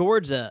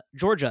 Georgia,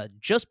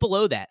 just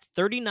below that,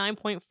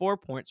 39.4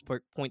 points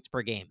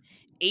per game,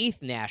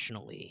 8th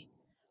nationally.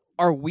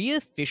 Are we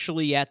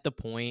officially at the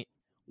point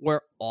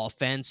where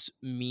offense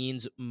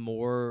means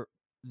more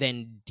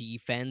than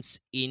defense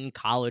in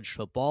college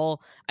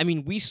football? I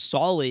mean, we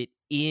saw it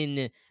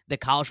in the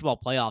college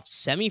football playoff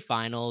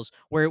semifinals,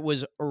 where it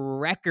was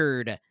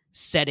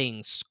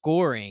record-setting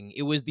scoring.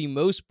 It was the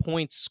most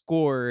points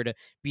scored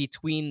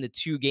between the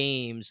two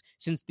games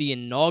since the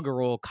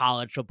inaugural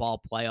college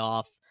football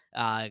playoff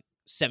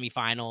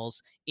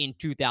semifinals in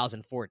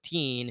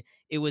 2014.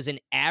 It was an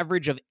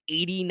average of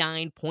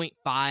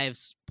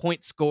 89.5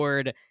 points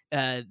scored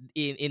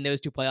in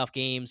those two playoff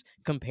games,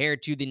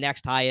 compared to the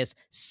next highest,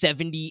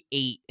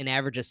 78, an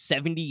average of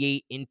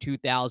 78 in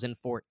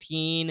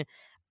 2014.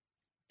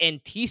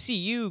 And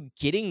TCU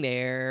getting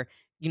there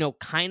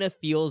kind of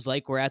feels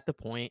like we're at the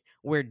point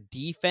where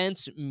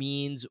defense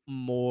means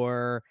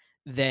more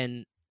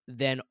than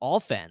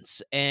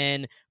offense.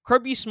 And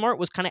Kirby Smart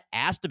was kind of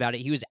asked about it.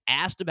 He was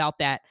asked about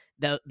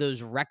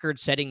those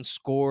record-setting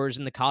scores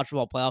in the college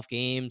football playoff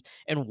game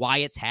and why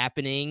it's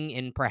happening,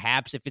 and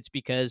perhaps if it's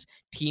because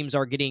teams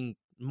are getting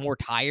more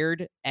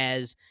tired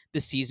as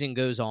the season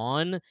goes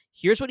on.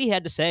 Here's what he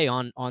had to say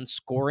on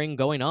scoring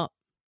going up.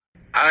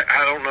 I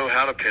don't know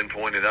how to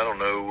pinpoint it. I don't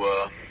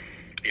know.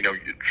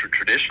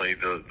 Traditionally,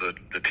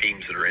 the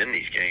teams that are in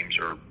these games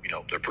are,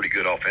 they're pretty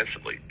good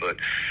offensively, but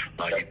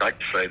you'd like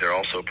to say they're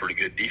also pretty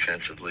good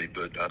defensively.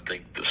 But I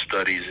think the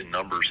studies and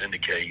numbers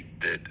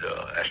indicate that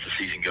as the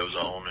season goes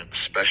on, and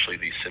especially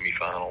these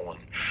semifinal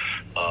and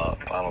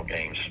final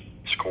games,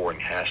 scoring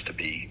has to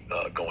be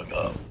going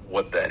up.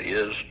 What that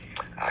is,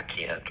 I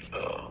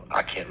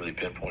can't really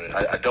pinpoint it.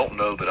 I don't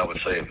know that I would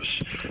say it was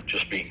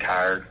just being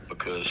tired,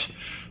 because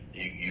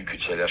you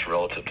could say that's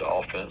relative to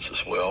offense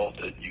as well,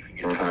 that you can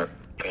get tired on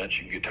defense,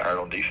 you can get tired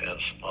on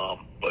defense.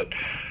 But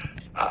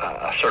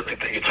I certainly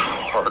think it's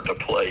hard to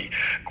play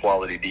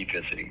quality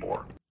defense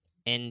anymore.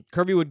 And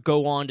Kirby would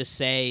go on to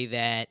say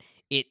that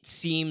it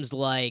seems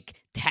like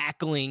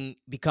tackling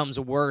becomes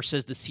worse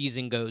as the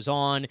season goes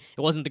on. It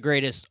wasn't the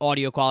greatest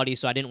audio quality,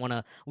 so I didn't want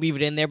to leave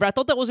it in there, but I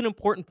thought that was an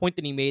important point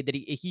that he made, that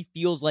he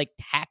feels like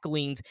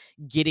tackling's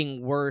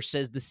getting worse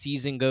as the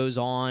season goes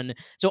on.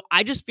 So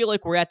I just feel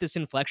like we're at this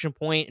inflection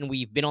point, and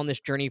we've been on this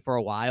journey for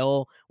a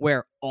while,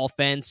 where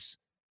offense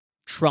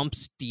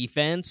trumps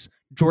defense.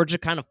 Georgia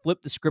kind of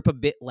flipped the script a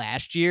bit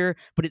last year,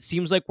 but it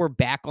seems like we're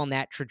back on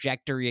that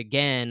trajectory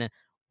again.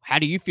 How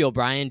do you feel,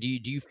 Brian? Do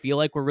you feel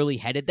like we're really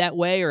headed that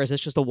way, or is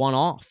this just a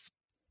one-off?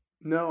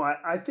 No,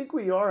 I think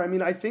we are. I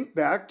mean, I think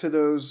back to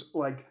those,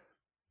 like,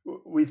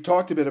 we've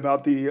talked a bit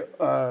about the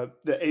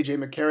AJ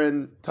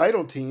McCarron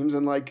title teams,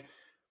 and like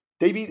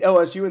they beat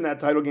LSU in that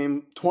title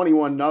game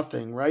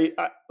 21-0, right?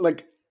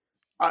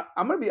 I'm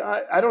gonna be.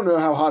 I don't know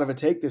how hot of a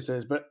take this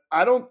is, but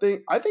I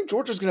think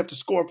Georgia's gonna have to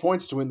score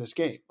points to win this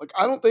game. Like,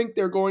 I don't think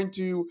they're going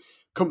to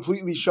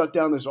completely shut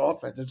down this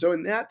offense, and so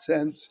in that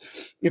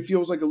sense, it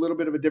feels like a little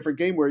bit of a different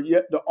game, where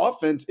yet the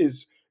offense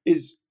is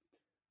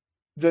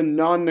the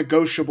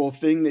non-negotiable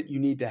thing that you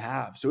need to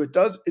have. So it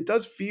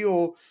does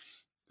feel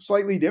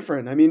slightly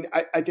different. I mean,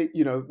 I think,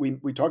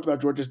 we talked about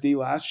Georgia's D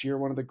last year,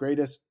 one of the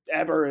greatest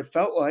ever, it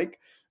felt like.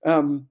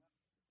 That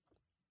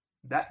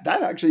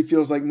actually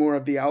feels like more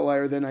of the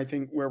outlier than I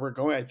think where we're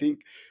going. I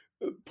think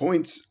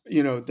points,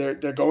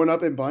 they're going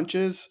up in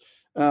bunches.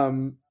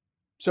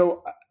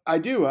 So I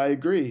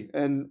agree.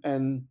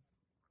 And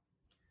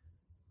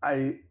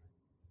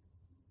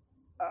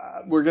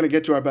we're going to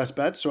get to our best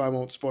bets, so I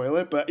won't spoil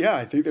it. But yeah,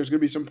 I think there's going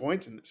to be some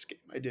points in this game.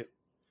 I do.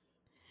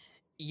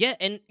 Yeah,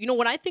 and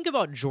when I think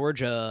about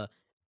Georgia,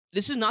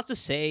 this is not to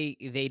say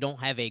they don't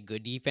have a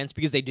good defense,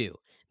 because they do.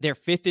 They're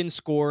fifth in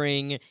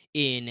scoring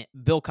in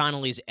Bill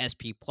Connolly's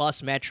SP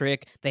Plus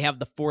metric. They have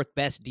the fourth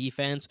best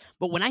defense.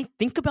 But when I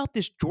think about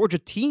this Georgia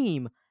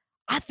team,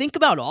 I think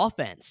about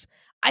offense.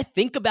 I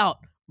think about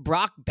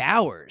Brock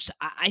Bowers.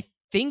 I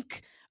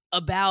think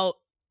about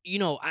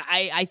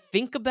I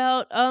think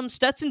about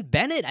Stetson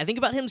Bennett. I think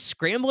about him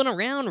scrambling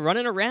around,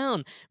 running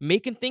around,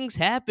 making things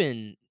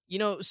happen.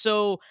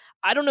 So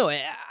I don't know.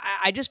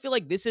 I just feel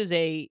like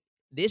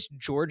this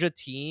Georgia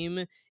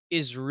team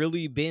is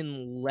really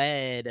been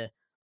led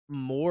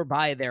more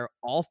by their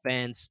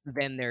offense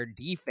than their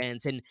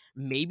defense. And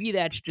maybe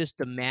that's just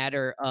a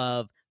matter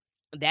of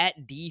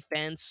that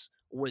defense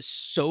was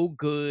so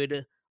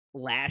good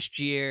last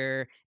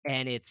year,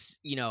 and it's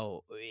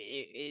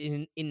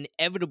it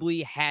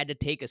inevitably had to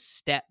take a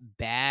step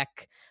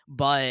back.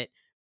 But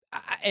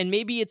and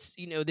maybe it's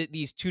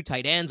these two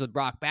tight ends with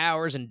Brock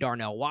Bowers and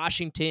Darnell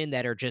Washington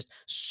that are just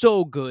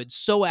so good,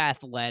 so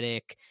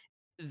athletic,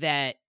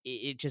 that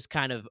it just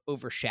kind of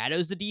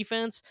overshadows the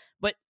defense.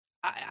 But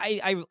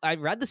I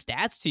read the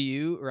stats to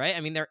you, right? I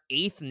mean, they're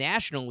 8th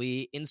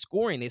nationally in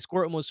scoring. They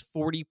score almost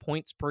 40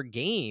 points per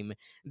game.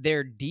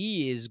 Their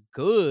D is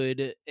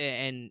good,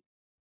 and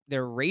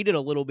they're rated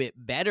a little bit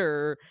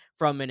better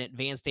from an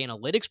advanced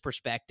analytics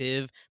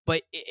perspective.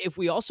 But if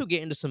we also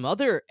get into some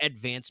other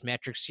advanced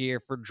metrics here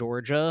for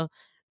Georgia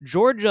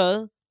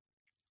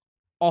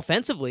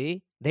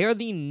offensively, they are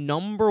the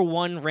number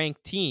 1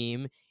 ranked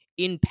team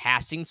in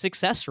passing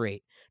success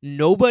rate.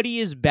 Nobody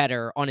is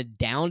better on a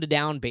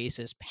down-to-down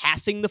basis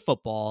passing the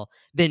football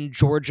than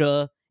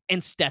Georgia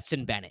and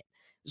Stetson Bennett.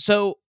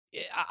 So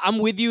I'm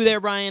with you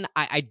there, Brian.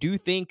 I do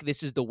think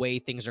this is the way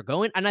things are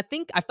going. And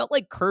I felt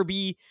like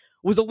Kirby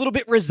was a little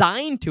bit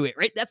resigned to it,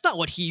 right? That's not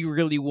what he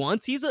really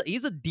wants. He's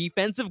a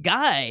defensive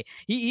guy.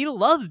 He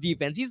loves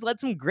defense. He's led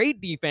some great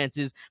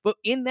defenses. But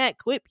in that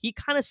clip, he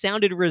kind of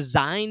sounded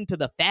resigned to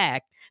the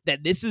fact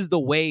that this is the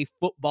way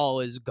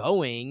football is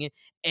going.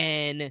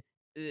 And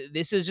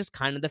this is just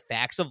kind of the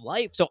facts of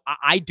life. So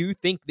I do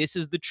think this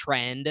is the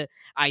trend.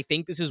 I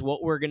think this is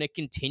what we're going to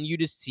continue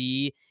to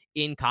see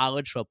in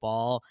college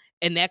football.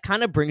 And that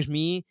kind of brings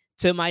me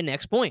to my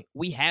next point.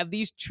 We have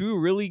these two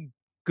really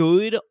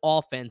good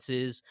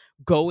offenses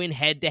going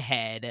head to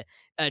head.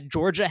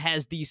 Georgia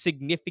has the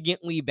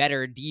significantly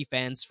better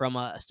defense from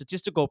a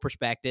statistical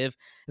perspective.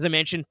 As I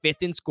mentioned,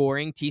 5th in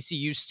scoring,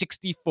 TCU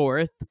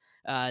 64th.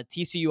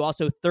 TCU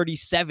also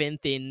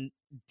 37th in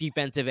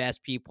defensive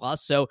SP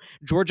plus. So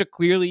Georgia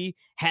clearly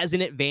has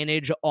an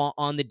advantage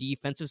on the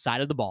defensive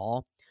side of the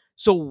ball.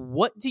 So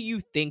what do you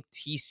think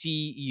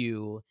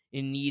TCU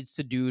needs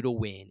to do to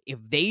win? If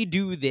they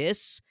do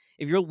this,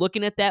 if you're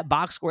looking at that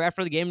box score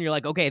after the game and you're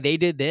like, okay, they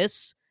did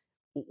this,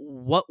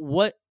 what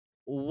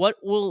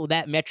will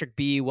that metric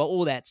be? What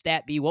will that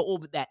stat be? What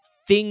will that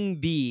thing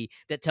be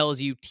that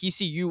tells you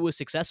TCU was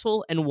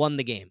successful and won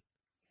the game?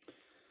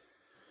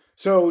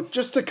 So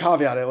just to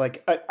caveat it,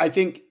 like I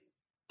think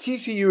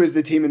TCU is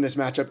the team in this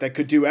matchup that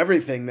could do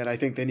everything that I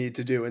think they need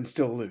to do and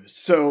still lose.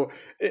 So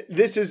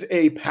this is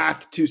a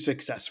path to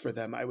success for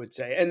them, I would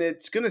say. And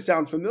it's going to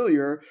sound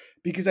familiar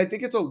because I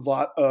think it's a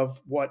lot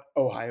of what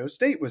Ohio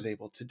State was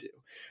able to do.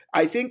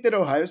 I think that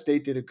Ohio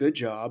State did a good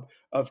job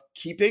of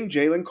keeping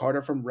Jalen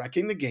Carter from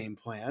wrecking the game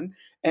plan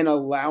and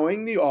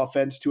allowing the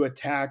offense to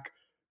attack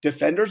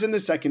defenders in the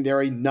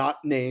secondary not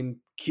named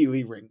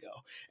Keely Ringo.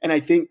 And I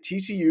think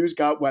TCU's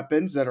got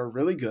weapons that are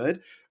really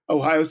good.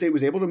 Ohio State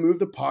was able to move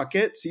the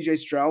pocket. CJ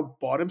Stroud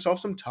bought himself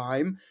some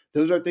time.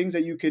 Those are things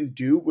that you can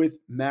do with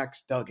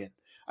Max Duggan.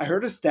 I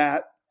heard a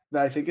stat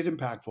that I think is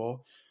impactful.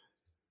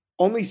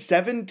 Only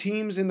 7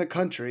 teams in the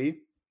country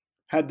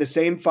had the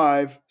same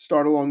 5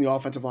 start along the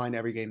offensive line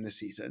every game this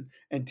season,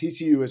 and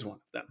TCU is one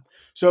of them.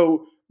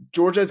 So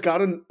Georgia's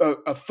got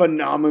a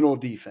phenomenal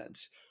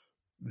defense.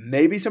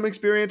 Maybe some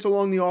experience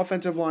along the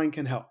offensive line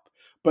can help.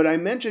 But I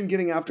mentioned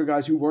getting after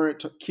guys who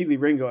weren't Keely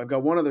Ringo. I've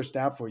got one other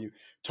stat for you.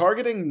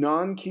 Targeting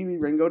non-Keely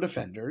Ringo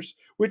defenders,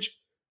 which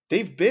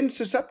they've been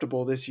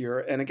susceptible this year,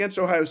 and against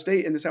Ohio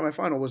State in the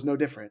semifinal was no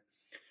different.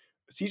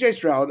 CJ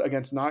Stroud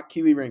against not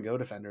Keely Ringo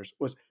defenders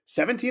was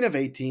 17 of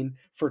 18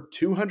 for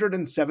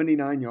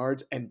 279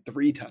 yards and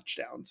 3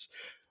 touchdowns.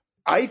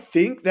 I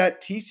think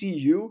that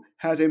TCU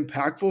has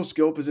impactful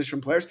skill position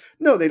players.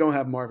 No, they don't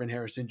have Marvin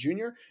Harrison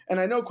Jr., and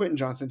I know Quentin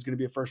Johnston's going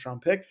to be a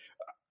first-round pick.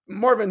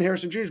 Marvin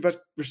Harrison Jr. is best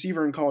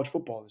receiver in college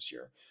football this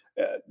year.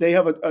 They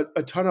have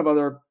a ton of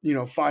other,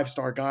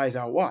 5-star guys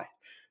out wide.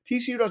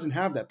 TCU doesn't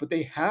have that, but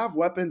they have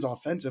weapons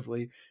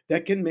offensively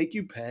that can make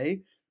you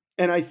pay.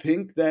 And I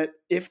think that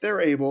if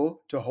they're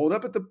able to hold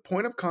up at the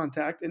point of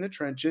contact in the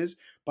trenches,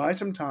 buy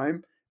some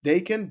time, they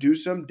can do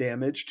some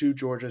damage to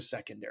Georgia's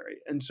secondary.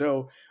 And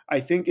so I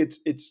think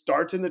it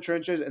starts in the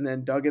trenches and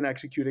then Duggan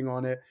executing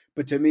on it.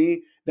 But to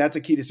me, that's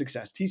a key to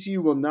success. TCU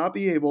will not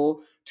be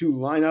able to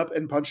line up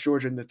and punch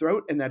Georgia in the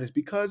throat, and that is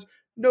because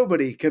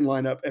nobody can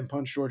line up and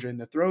punch Georgia in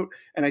the throat.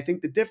 And I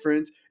think the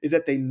difference is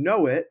that they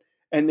know it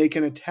and they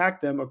can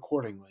attack them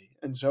accordingly.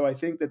 And so I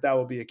think that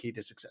will be a key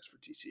to success for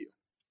TCU.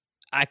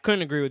 I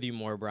couldn't agree with you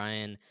more,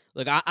 Brian.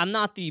 Look, I'm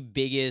not the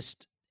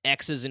biggest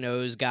X's and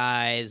O's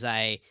guys.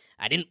 I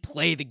didn't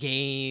play the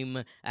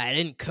game. I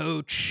didn't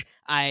coach.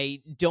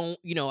 I don't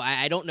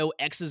know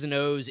X's and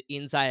O's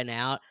inside and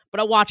out, but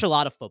I watch a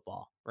lot of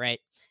football, right?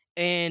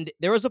 And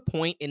there was a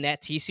point in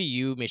that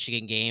TCU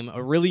Michigan game,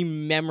 a really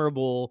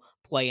memorable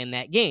play in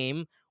that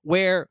game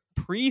where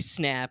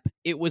pre-snap,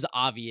 it was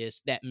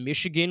obvious that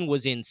Michigan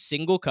was in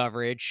single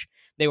coverage.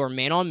 They were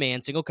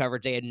man-on-man, single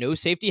coverage. They had no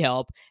safety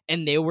help,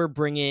 and they were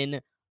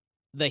bringing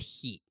the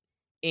heat.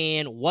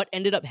 And what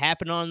ended up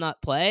happening on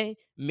that play,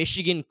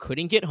 Michigan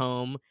couldn't get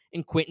home,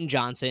 and Quentin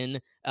Johnston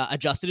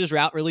adjusted his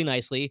route really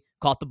nicely,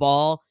 caught the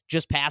ball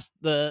just past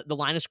the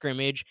line of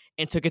scrimmage,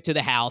 and took it to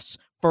the house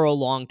for a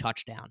long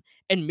touchdown.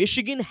 And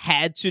Michigan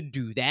had to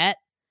do that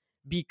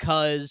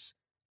because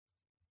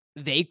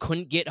they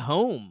couldn't get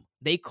home.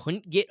 They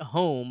couldn't get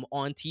home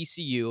on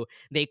TCU.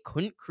 They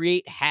couldn't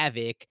create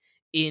havoc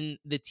in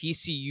the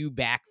TCU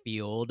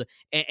backfield,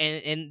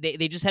 and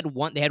they just had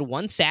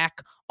one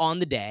sack on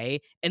the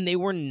day, and they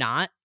were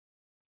not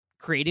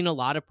creating a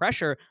lot of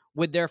pressure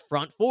with their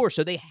front four,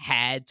 so they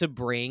had to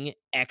bring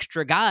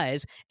extra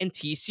guys, and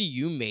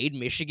TCU made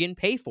Michigan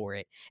pay for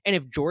it. And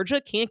if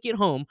Georgia can't get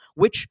home,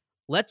 which,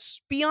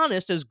 let's be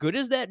honest, as good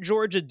as that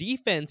Georgia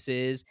defense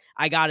is,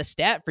 I got a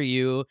stat for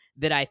you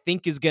that I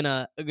think is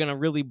gonna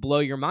really blow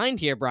your mind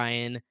here,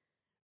 Brian.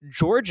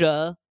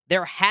 Georgia,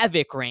 their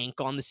havoc rank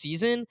on the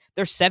season,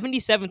 they're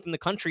 77th in the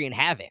country in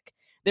havoc.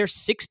 They're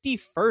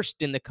 61st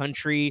in the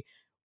country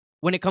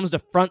when it comes to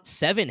front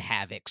 7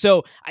 havoc.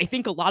 So I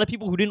think a lot of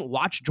people who didn't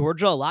watch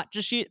Georgia a lot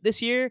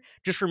this year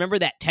just remember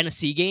that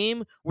Tennessee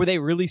game where they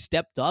really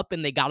stepped up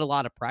and they got a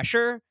lot of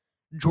pressure.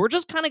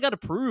 Georgia's kind of got to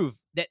prove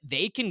that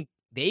they can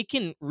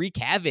wreak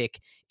havoc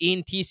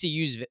in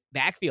TCU's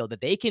backfield,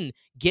 that they can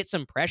get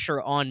some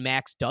pressure on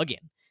Max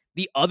Duggan.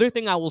 The other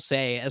thing I will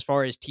say as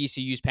far as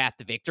TCU's path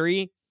to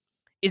victory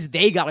is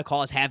they got to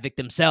cause havoc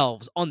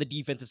themselves on the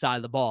defensive side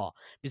of the ball,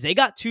 because they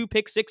got 2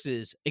 pick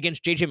sixes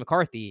against J.J.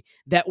 McCarthy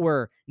that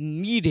were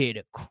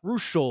needed,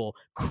 crucial,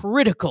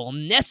 critical,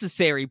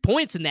 necessary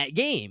points in that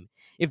game.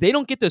 If they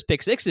don't get those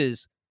pick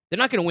sixes, they're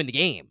not going to win the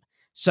game.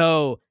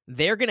 So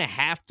they're going to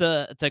have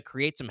to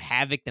create some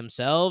havoc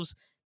themselves.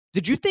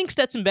 Did you think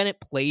Stetson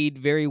Bennett played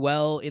very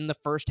well in the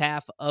first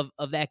half of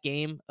that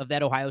game, of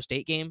that Ohio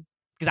State game?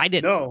 Because I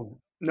didn't.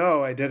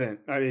 No, I didn't.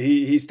 I mean,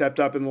 he stepped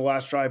up in the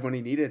last drive when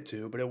he needed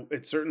to, but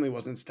it certainly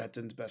wasn't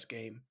Stetson's best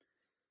game.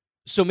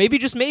 So maybe,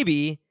 just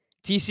maybe,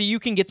 TCU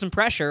can get some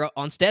pressure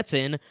on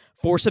Stetson,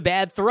 force a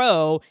bad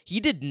throw. He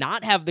did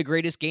not have the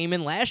greatest game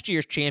in last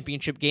year's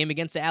championship game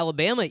against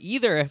Alabama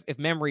either, if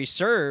memory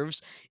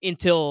serves,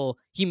 until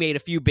he made a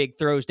few big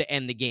throws to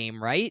end the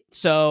game, right?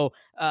 So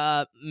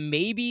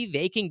maybe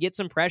they can get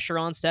some pressure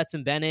on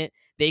Stetson Bennett.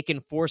 They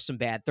can force some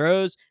bad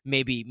throws,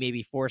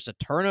 maybe force a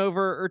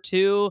turnover or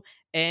two.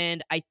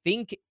 And I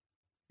think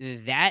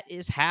that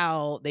is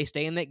how they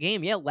stay in that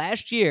game. Yeah,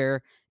 last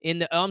year in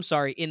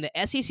the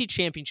SEC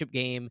championship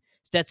game,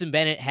 Stetson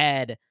Bennett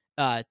had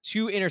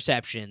 2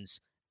 interceptions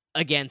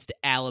against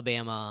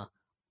Alabama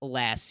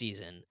last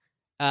season.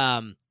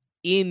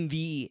 In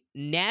the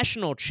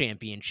national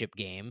championship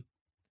game,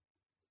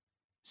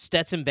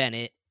 Stetson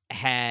Bennett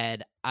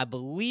had, I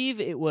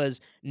believe it was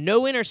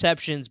no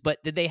interceptions,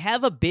 but did they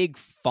have a big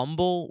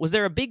fumble? Was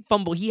there a big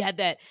fumble? He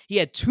had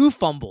 2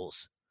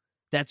 fumbles.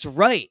 That's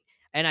right.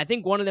 And I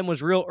think one of them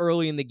was real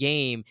early in the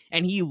game,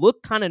 and he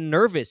looked kind of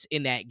nervous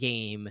in that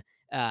game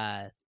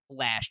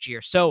last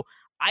year. So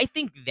I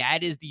think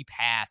that is the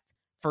path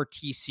for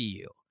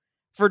TCU.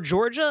 For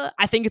Georgia,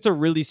 I think it's a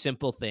really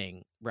simple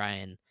thing,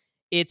 Brian.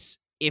 It's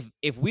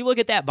if we look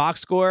at that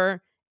box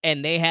score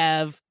and they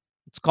have,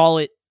 let's call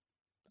it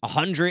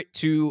 100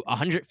 to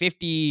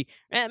 150,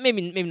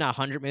 maybe not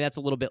 100, maybe that's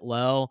a little bit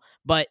low,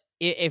 but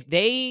if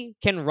they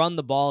can run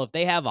the ball, if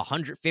they have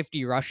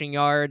 150 rushing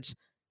yards,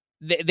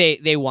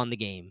 they won the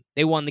game.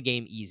 They won the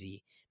game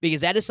easy,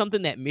 because that is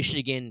something that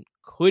Michigan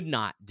could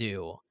not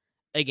do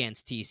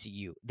against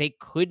TCU. They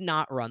could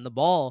not run the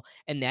ball,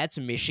 and that's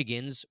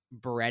Michigan's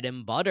bread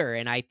and butter,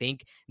 and I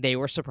think they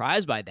were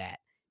surprised by that.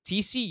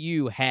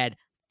 TCU had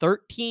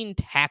 13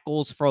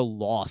 tackles for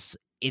loss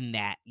in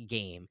that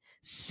game,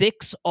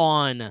 6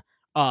 on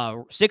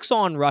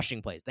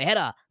rushing plays. They had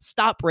a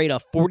stop rate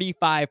of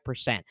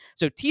 45%.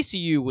 So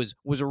TCU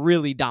was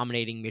really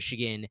dominating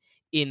Michigan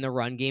in the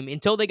run game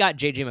until they got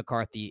J.J.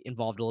 McCarthy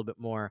involved a little bit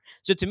more.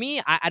 So to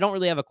me, I don't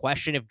really have a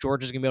question if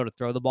Georgia's going to be able to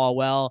throw the ball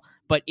well,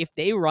 but if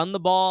they run the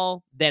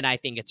ball, then I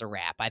think it's a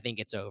wrap. I think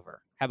it's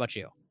over. How about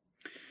you?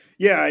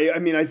 Yeah, I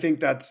mean, I think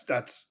that's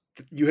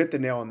you hit the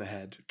nail on the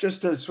head.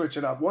 Just to switch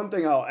it up, one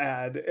thing I'll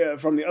add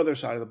from the other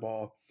side of the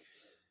ball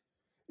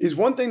is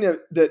one thing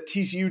that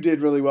TCU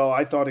did really well,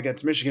 I thought,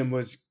 against Michigan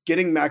was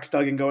getting Max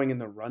Duggan going in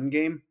the run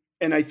game.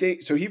 And I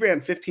think, so he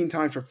ran 15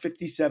 times for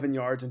 57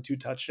 yards and 2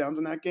 touchdowns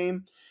in that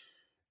game.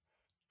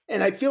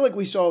 And I feel like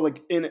we saw,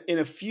 like, in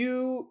a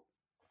few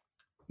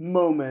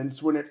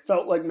moments when it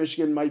felt like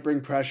Michigan might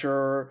bring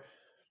pressure,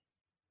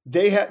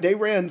 they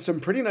ran some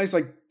pretty nice,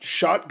 like,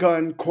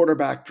 shotgun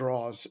quarterback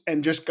draws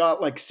and just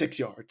got like 6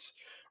 yards,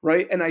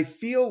 right? And I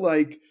feel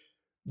like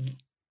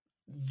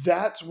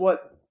that's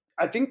what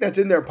I think that's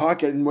in their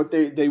pocket and what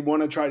they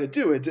want to try to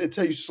do. It's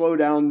how you slow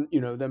down,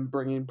 them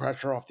bringing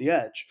pressure off the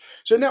edge.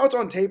 So now it's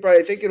on tape, right?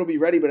 I think it'll be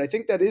ready, but I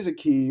think that is a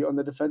key on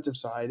the defensive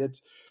side.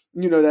 It's,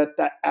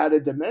 that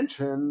added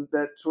dimension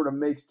that sort of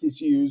makes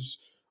TCU's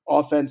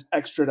offense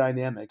extra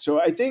dynamic.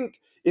 So I think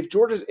if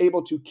Georgia's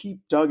able to keep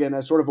Duggan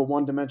as sort of a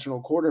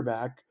one-dimensional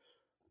quarterback,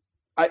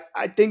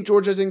 I think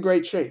Georgia's in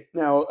great shape.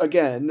 Now,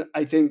 again,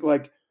 I think,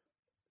 like,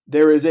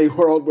 there is a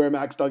world where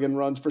Max Duggan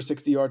runs for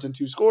 60 yards and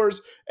 2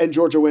 scores, and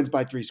Georgia wins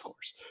by 3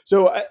 scores.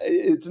 So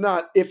it's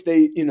not if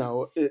they,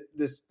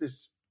 this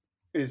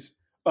is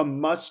a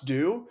must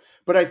do,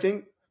 but I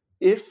think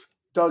if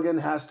Duggan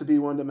has to be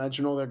one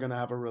dimensional, they're going to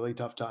have a really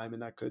tough time,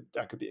 and that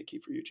could be a key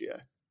for UGA.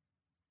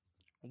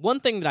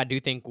 One thing that I do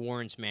think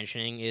warrants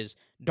mentioning is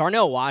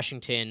Darnell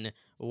Washington,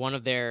 one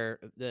of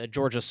the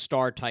Georgia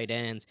star tight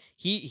ends.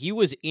 He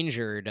was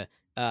injured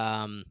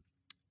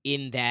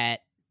in that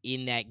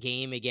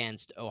game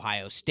against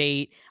Ohio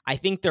State. I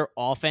think their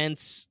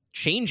offense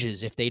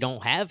changes if they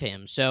don't have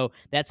him. So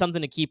that's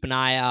something to keep an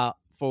eye out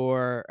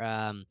for.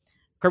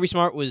 Kirby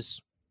Smart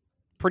was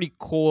pretty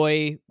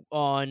coy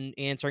on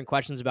answering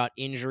questions about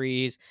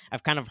injuries.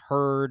 I've kind of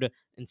heard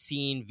and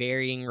seen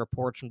varying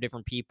reports from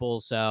different people.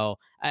 So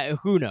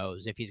who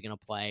knows if he's going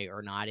to play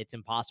or not? It's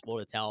impossible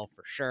to tell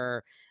for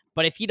sure.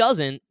 But if he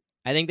doesn't,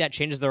 I think that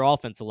changes their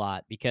offense a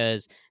lot,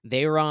 because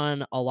they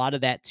run a lot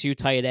of that 2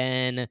 tight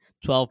end,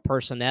 12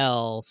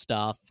 personnel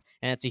stuff,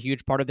 and it's a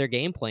huge part of their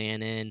game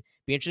plan. And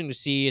be interesting to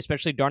see,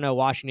 especially Darnell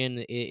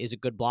Washington is a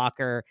good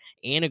blocker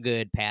and a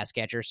good pass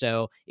catcher,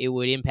 so it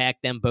would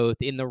impact them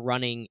both in the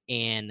running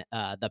and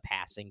the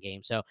passing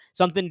game. So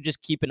something to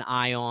just keep an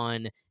eye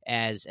on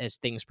as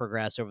things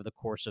progress over the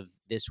course of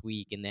this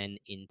week and then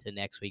into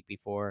next week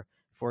before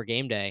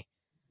game day.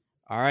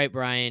 All right,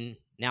 Brian,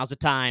 now's the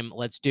time.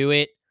 Let's do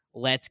it.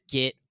 Let's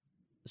get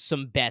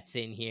some bets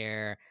in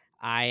here.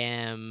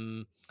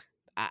 I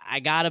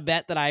got a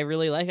bet that I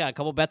really like. I got a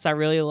couple bets I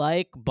really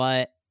like,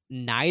 but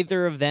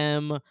neither of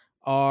them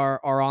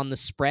are on the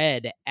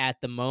spread at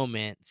the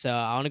moment. So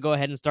I want to go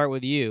ahead and start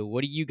with you.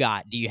 What do you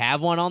got? Do you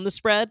have one on the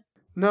spread?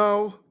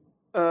 No.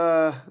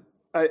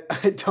 I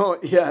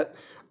don't yet.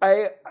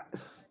 I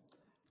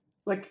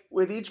like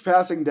with each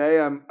passing day,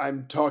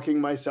 I'm talking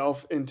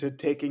myself into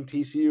taking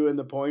TCU in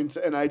the points,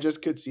 and I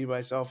just could see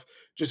myself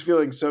just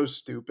feeling so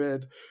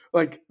stupid.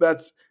 Like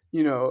that's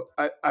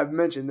I've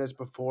mentioned this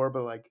before,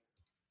 but like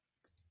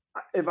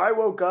if I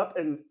woke up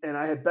and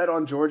I had bet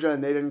on Georgia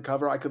and they didn't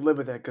cover, I could live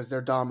with it because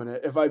they're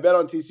dominant. If I bet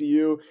on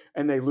TCU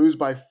and they lose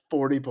by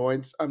 40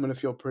 points, I'm going to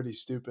feel pretty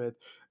stupid.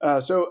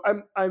 So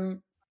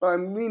I'm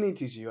leaning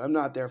TCU. I'm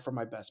not there for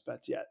my best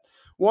bets yet.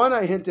 One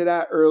I hinted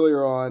at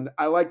earlier on.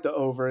 I like the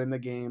over in the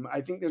game.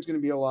 I think there's going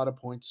to be a lot of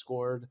points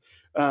scored.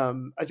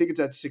 I think it's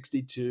at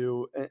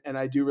 62, and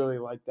I do really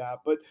like that.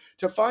 But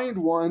to find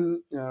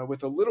one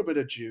with a little bit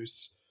of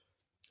juice.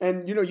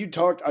 And you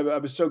talked. I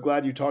was so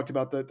glad you talked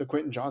about the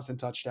Quentin Johnson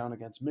touchdown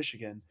against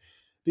Michigan,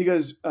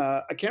 because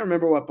I can't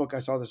remember what book I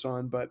saw this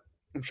on, but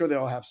I'm sure they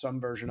all have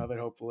some version of it.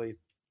 Hopefully,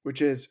 which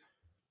is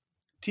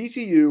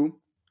TCU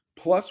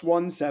plus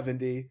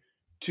 170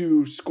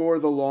 to score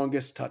the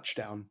longest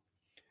touchdown.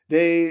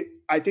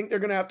 I think they're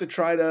going to have to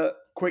try to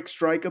quick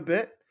strike a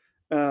bit,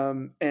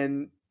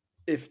 and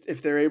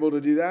if they're able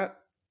to do that,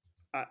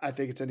 I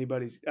think it's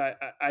anybody's.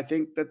 I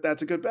think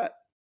that's a good bet.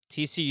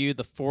 TCU,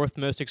 the fourth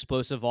most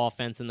explosive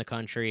offense in the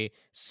country,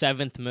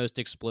 seventh most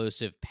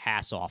explosive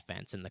pass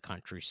offense in the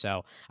country.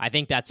 So I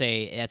think that's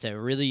a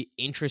really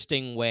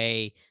interesting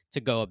way to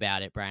go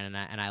about it, Brian,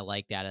 and I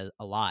like that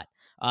a lot.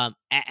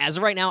 As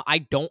of right now, I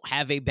don't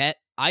have a bet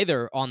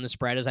either on the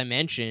spread, as I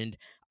mentioned.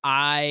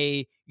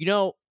 I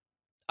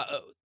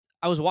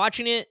was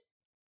watching it,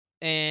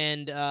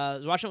 and I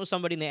was watching it with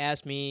somebody, and they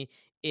asked me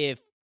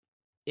if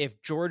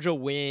Georgia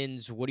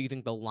wins, what do you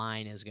think the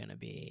line is going to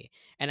be?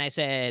 And I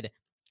said,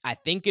 I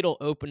think it'll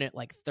open at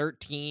like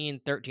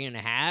 13 and a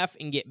half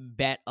and get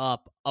bet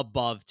up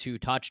above 2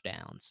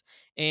 touchdowns.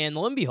 And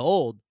lo and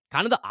behold,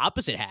 kind of the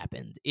opposite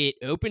happened. It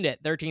opened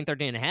at 13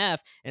 and a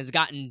half, and it's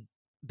gotten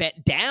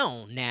bet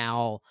down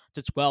now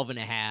to 12 and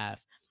a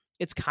half.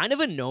 It's kind of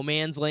a no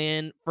man's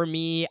land for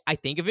me. I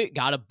think if it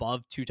got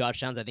above 2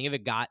 touchdowns, I think if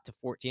it got to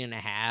 14 and a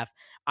half,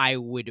 I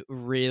would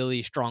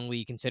really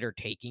strongly consider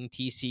taking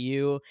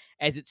TCU.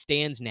 As it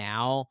stands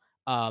now,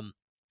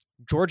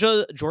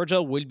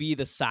 Georgia would be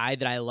the side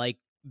that I like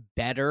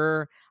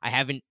better. I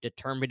haven't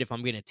determined if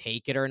I'm going to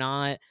take it or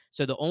not.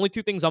 So the only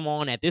 2 things I'm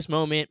on at this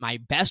moment, my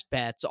best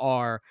bets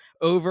are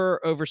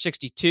over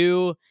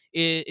 62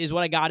 is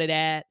what I got it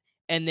at.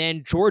 And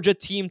then Georgia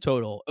team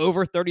total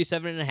over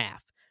 37 and a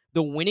half.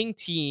 The winning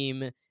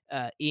team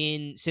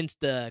since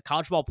the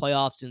college ball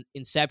playoffs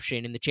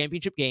inception in the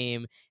championship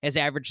game has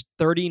averaged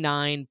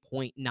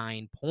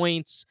 39.9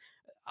 points.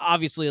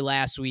 Obviously,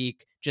 last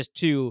week, just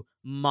 2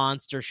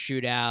 monster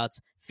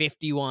shootouts,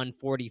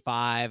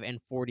 51-45 and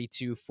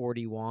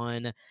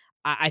 42-41.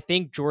 I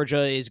think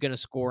Georgia is going to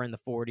score in the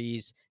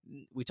 40s.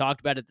 We talked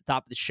about it at the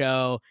top of the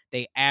show.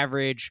 They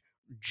average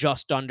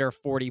just under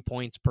 40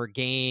 points per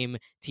game.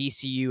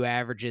 TCU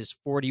averages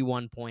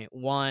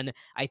 41.1.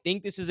 I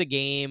think this is a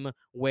game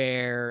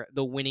where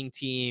the winning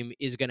team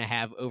is going to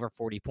have over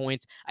 40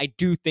 points. I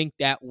do think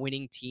that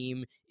winning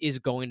team is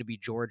going to be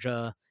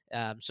Georgia.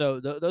 So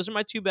those are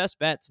my 2 best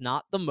bets.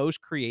 Not the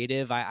most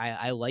creative.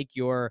 I like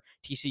your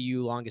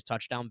TCU longest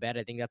touchdown bet.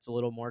 I think that's a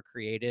little more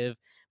creative.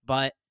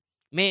 But,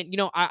 man,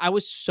 I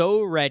was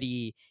so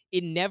ready.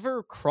 It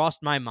never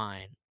crossed my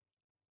mind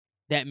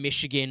that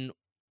Michigan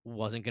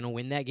wasn't going to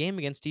win that game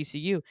against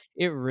TCU.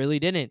 It really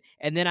didn't.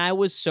 And then I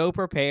was so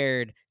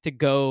prepared to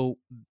go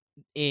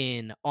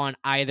in on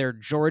either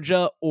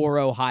Georgia or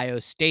Ohio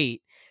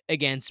State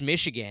against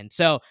Michigan.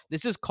 So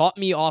this has caught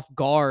me off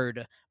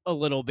guard a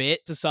little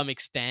bit to some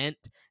extent.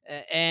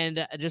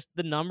 And just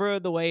the number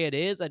of the way it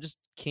is, I just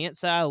can't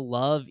say I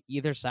love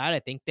either side. I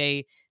think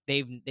they've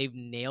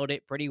nailed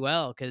it pretty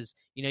well, because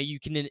you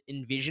can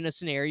envision a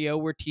scenario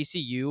where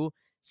TCU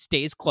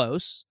stays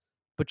close,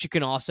 but you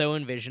can also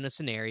envision a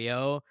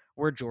scenario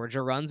where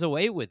Georgia runs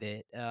away with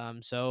it.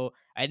 So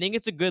I think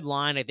it's a good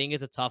line. I think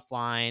it's a tough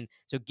line.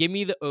 So give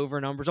me the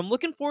over numbers. I'm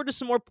looking forward to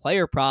some more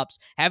player props.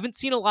 Haven't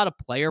seen a lot of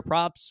player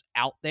props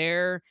out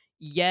there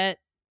yet,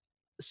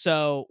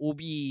 so we'll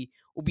be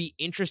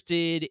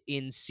interested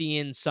in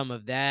seeing some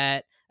of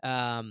that.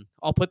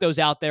 I'll put those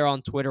out there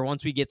on Twitter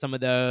once we get some of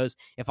those.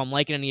 If I'm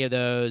liking any of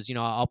those,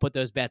 I'll put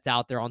those bets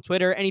out there on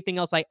Twitter. Anything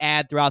else I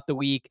add throughout the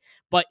week.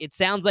 But it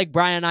sounds like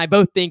Brian and I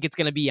both think it's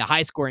going to be a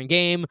high-scoring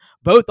game,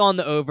 both on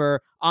the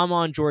over. I'm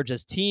on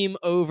Georgia's team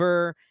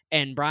over,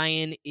 and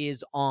Brian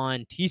is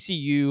on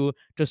TCU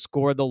to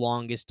score the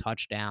longest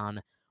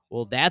touchdown.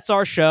 Well, that's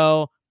our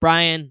show.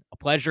 Brian, a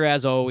pleasure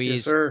as always.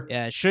 Yes, sir.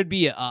 Yeah, it should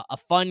be a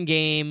fun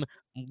game.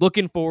 I'm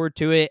looking forward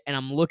to it, and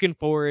I'm looking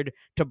forward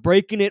to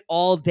breaking it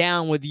all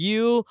down with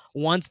you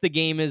once the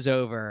game is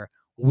over.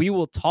 We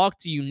will talk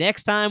to you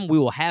next time. We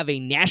will have a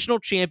national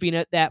champion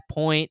at that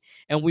point,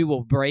 and we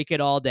will break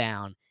it all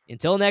down.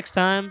 Until next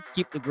time,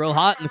 keep the grill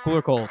hot and the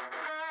cooler cold.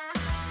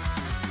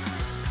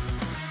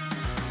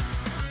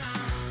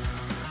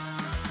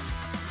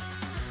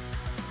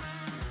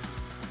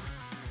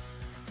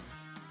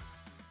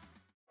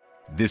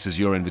 This is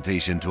your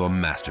invitation to a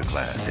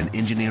masterclass in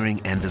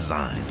engineering and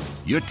design.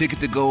 Your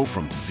ticket to go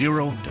from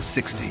 0 to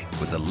 60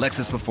 with the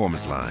Lexus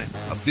Performance Line.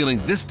 A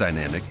feeling this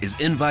dynamic is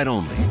invite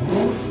only.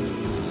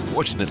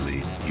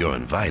 Fortunately, you're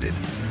invited.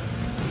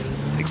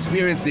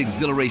 Experience the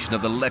exhilaration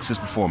of the Lexus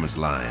Performance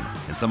Line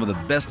and some of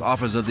the best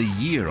offers of the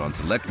year on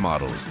select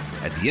models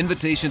at the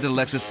Invitation to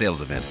Lexus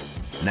sales event,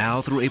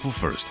 now through April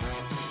 1st.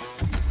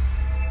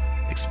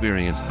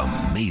 Experience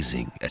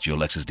amazing at your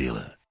Lexus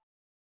dealer.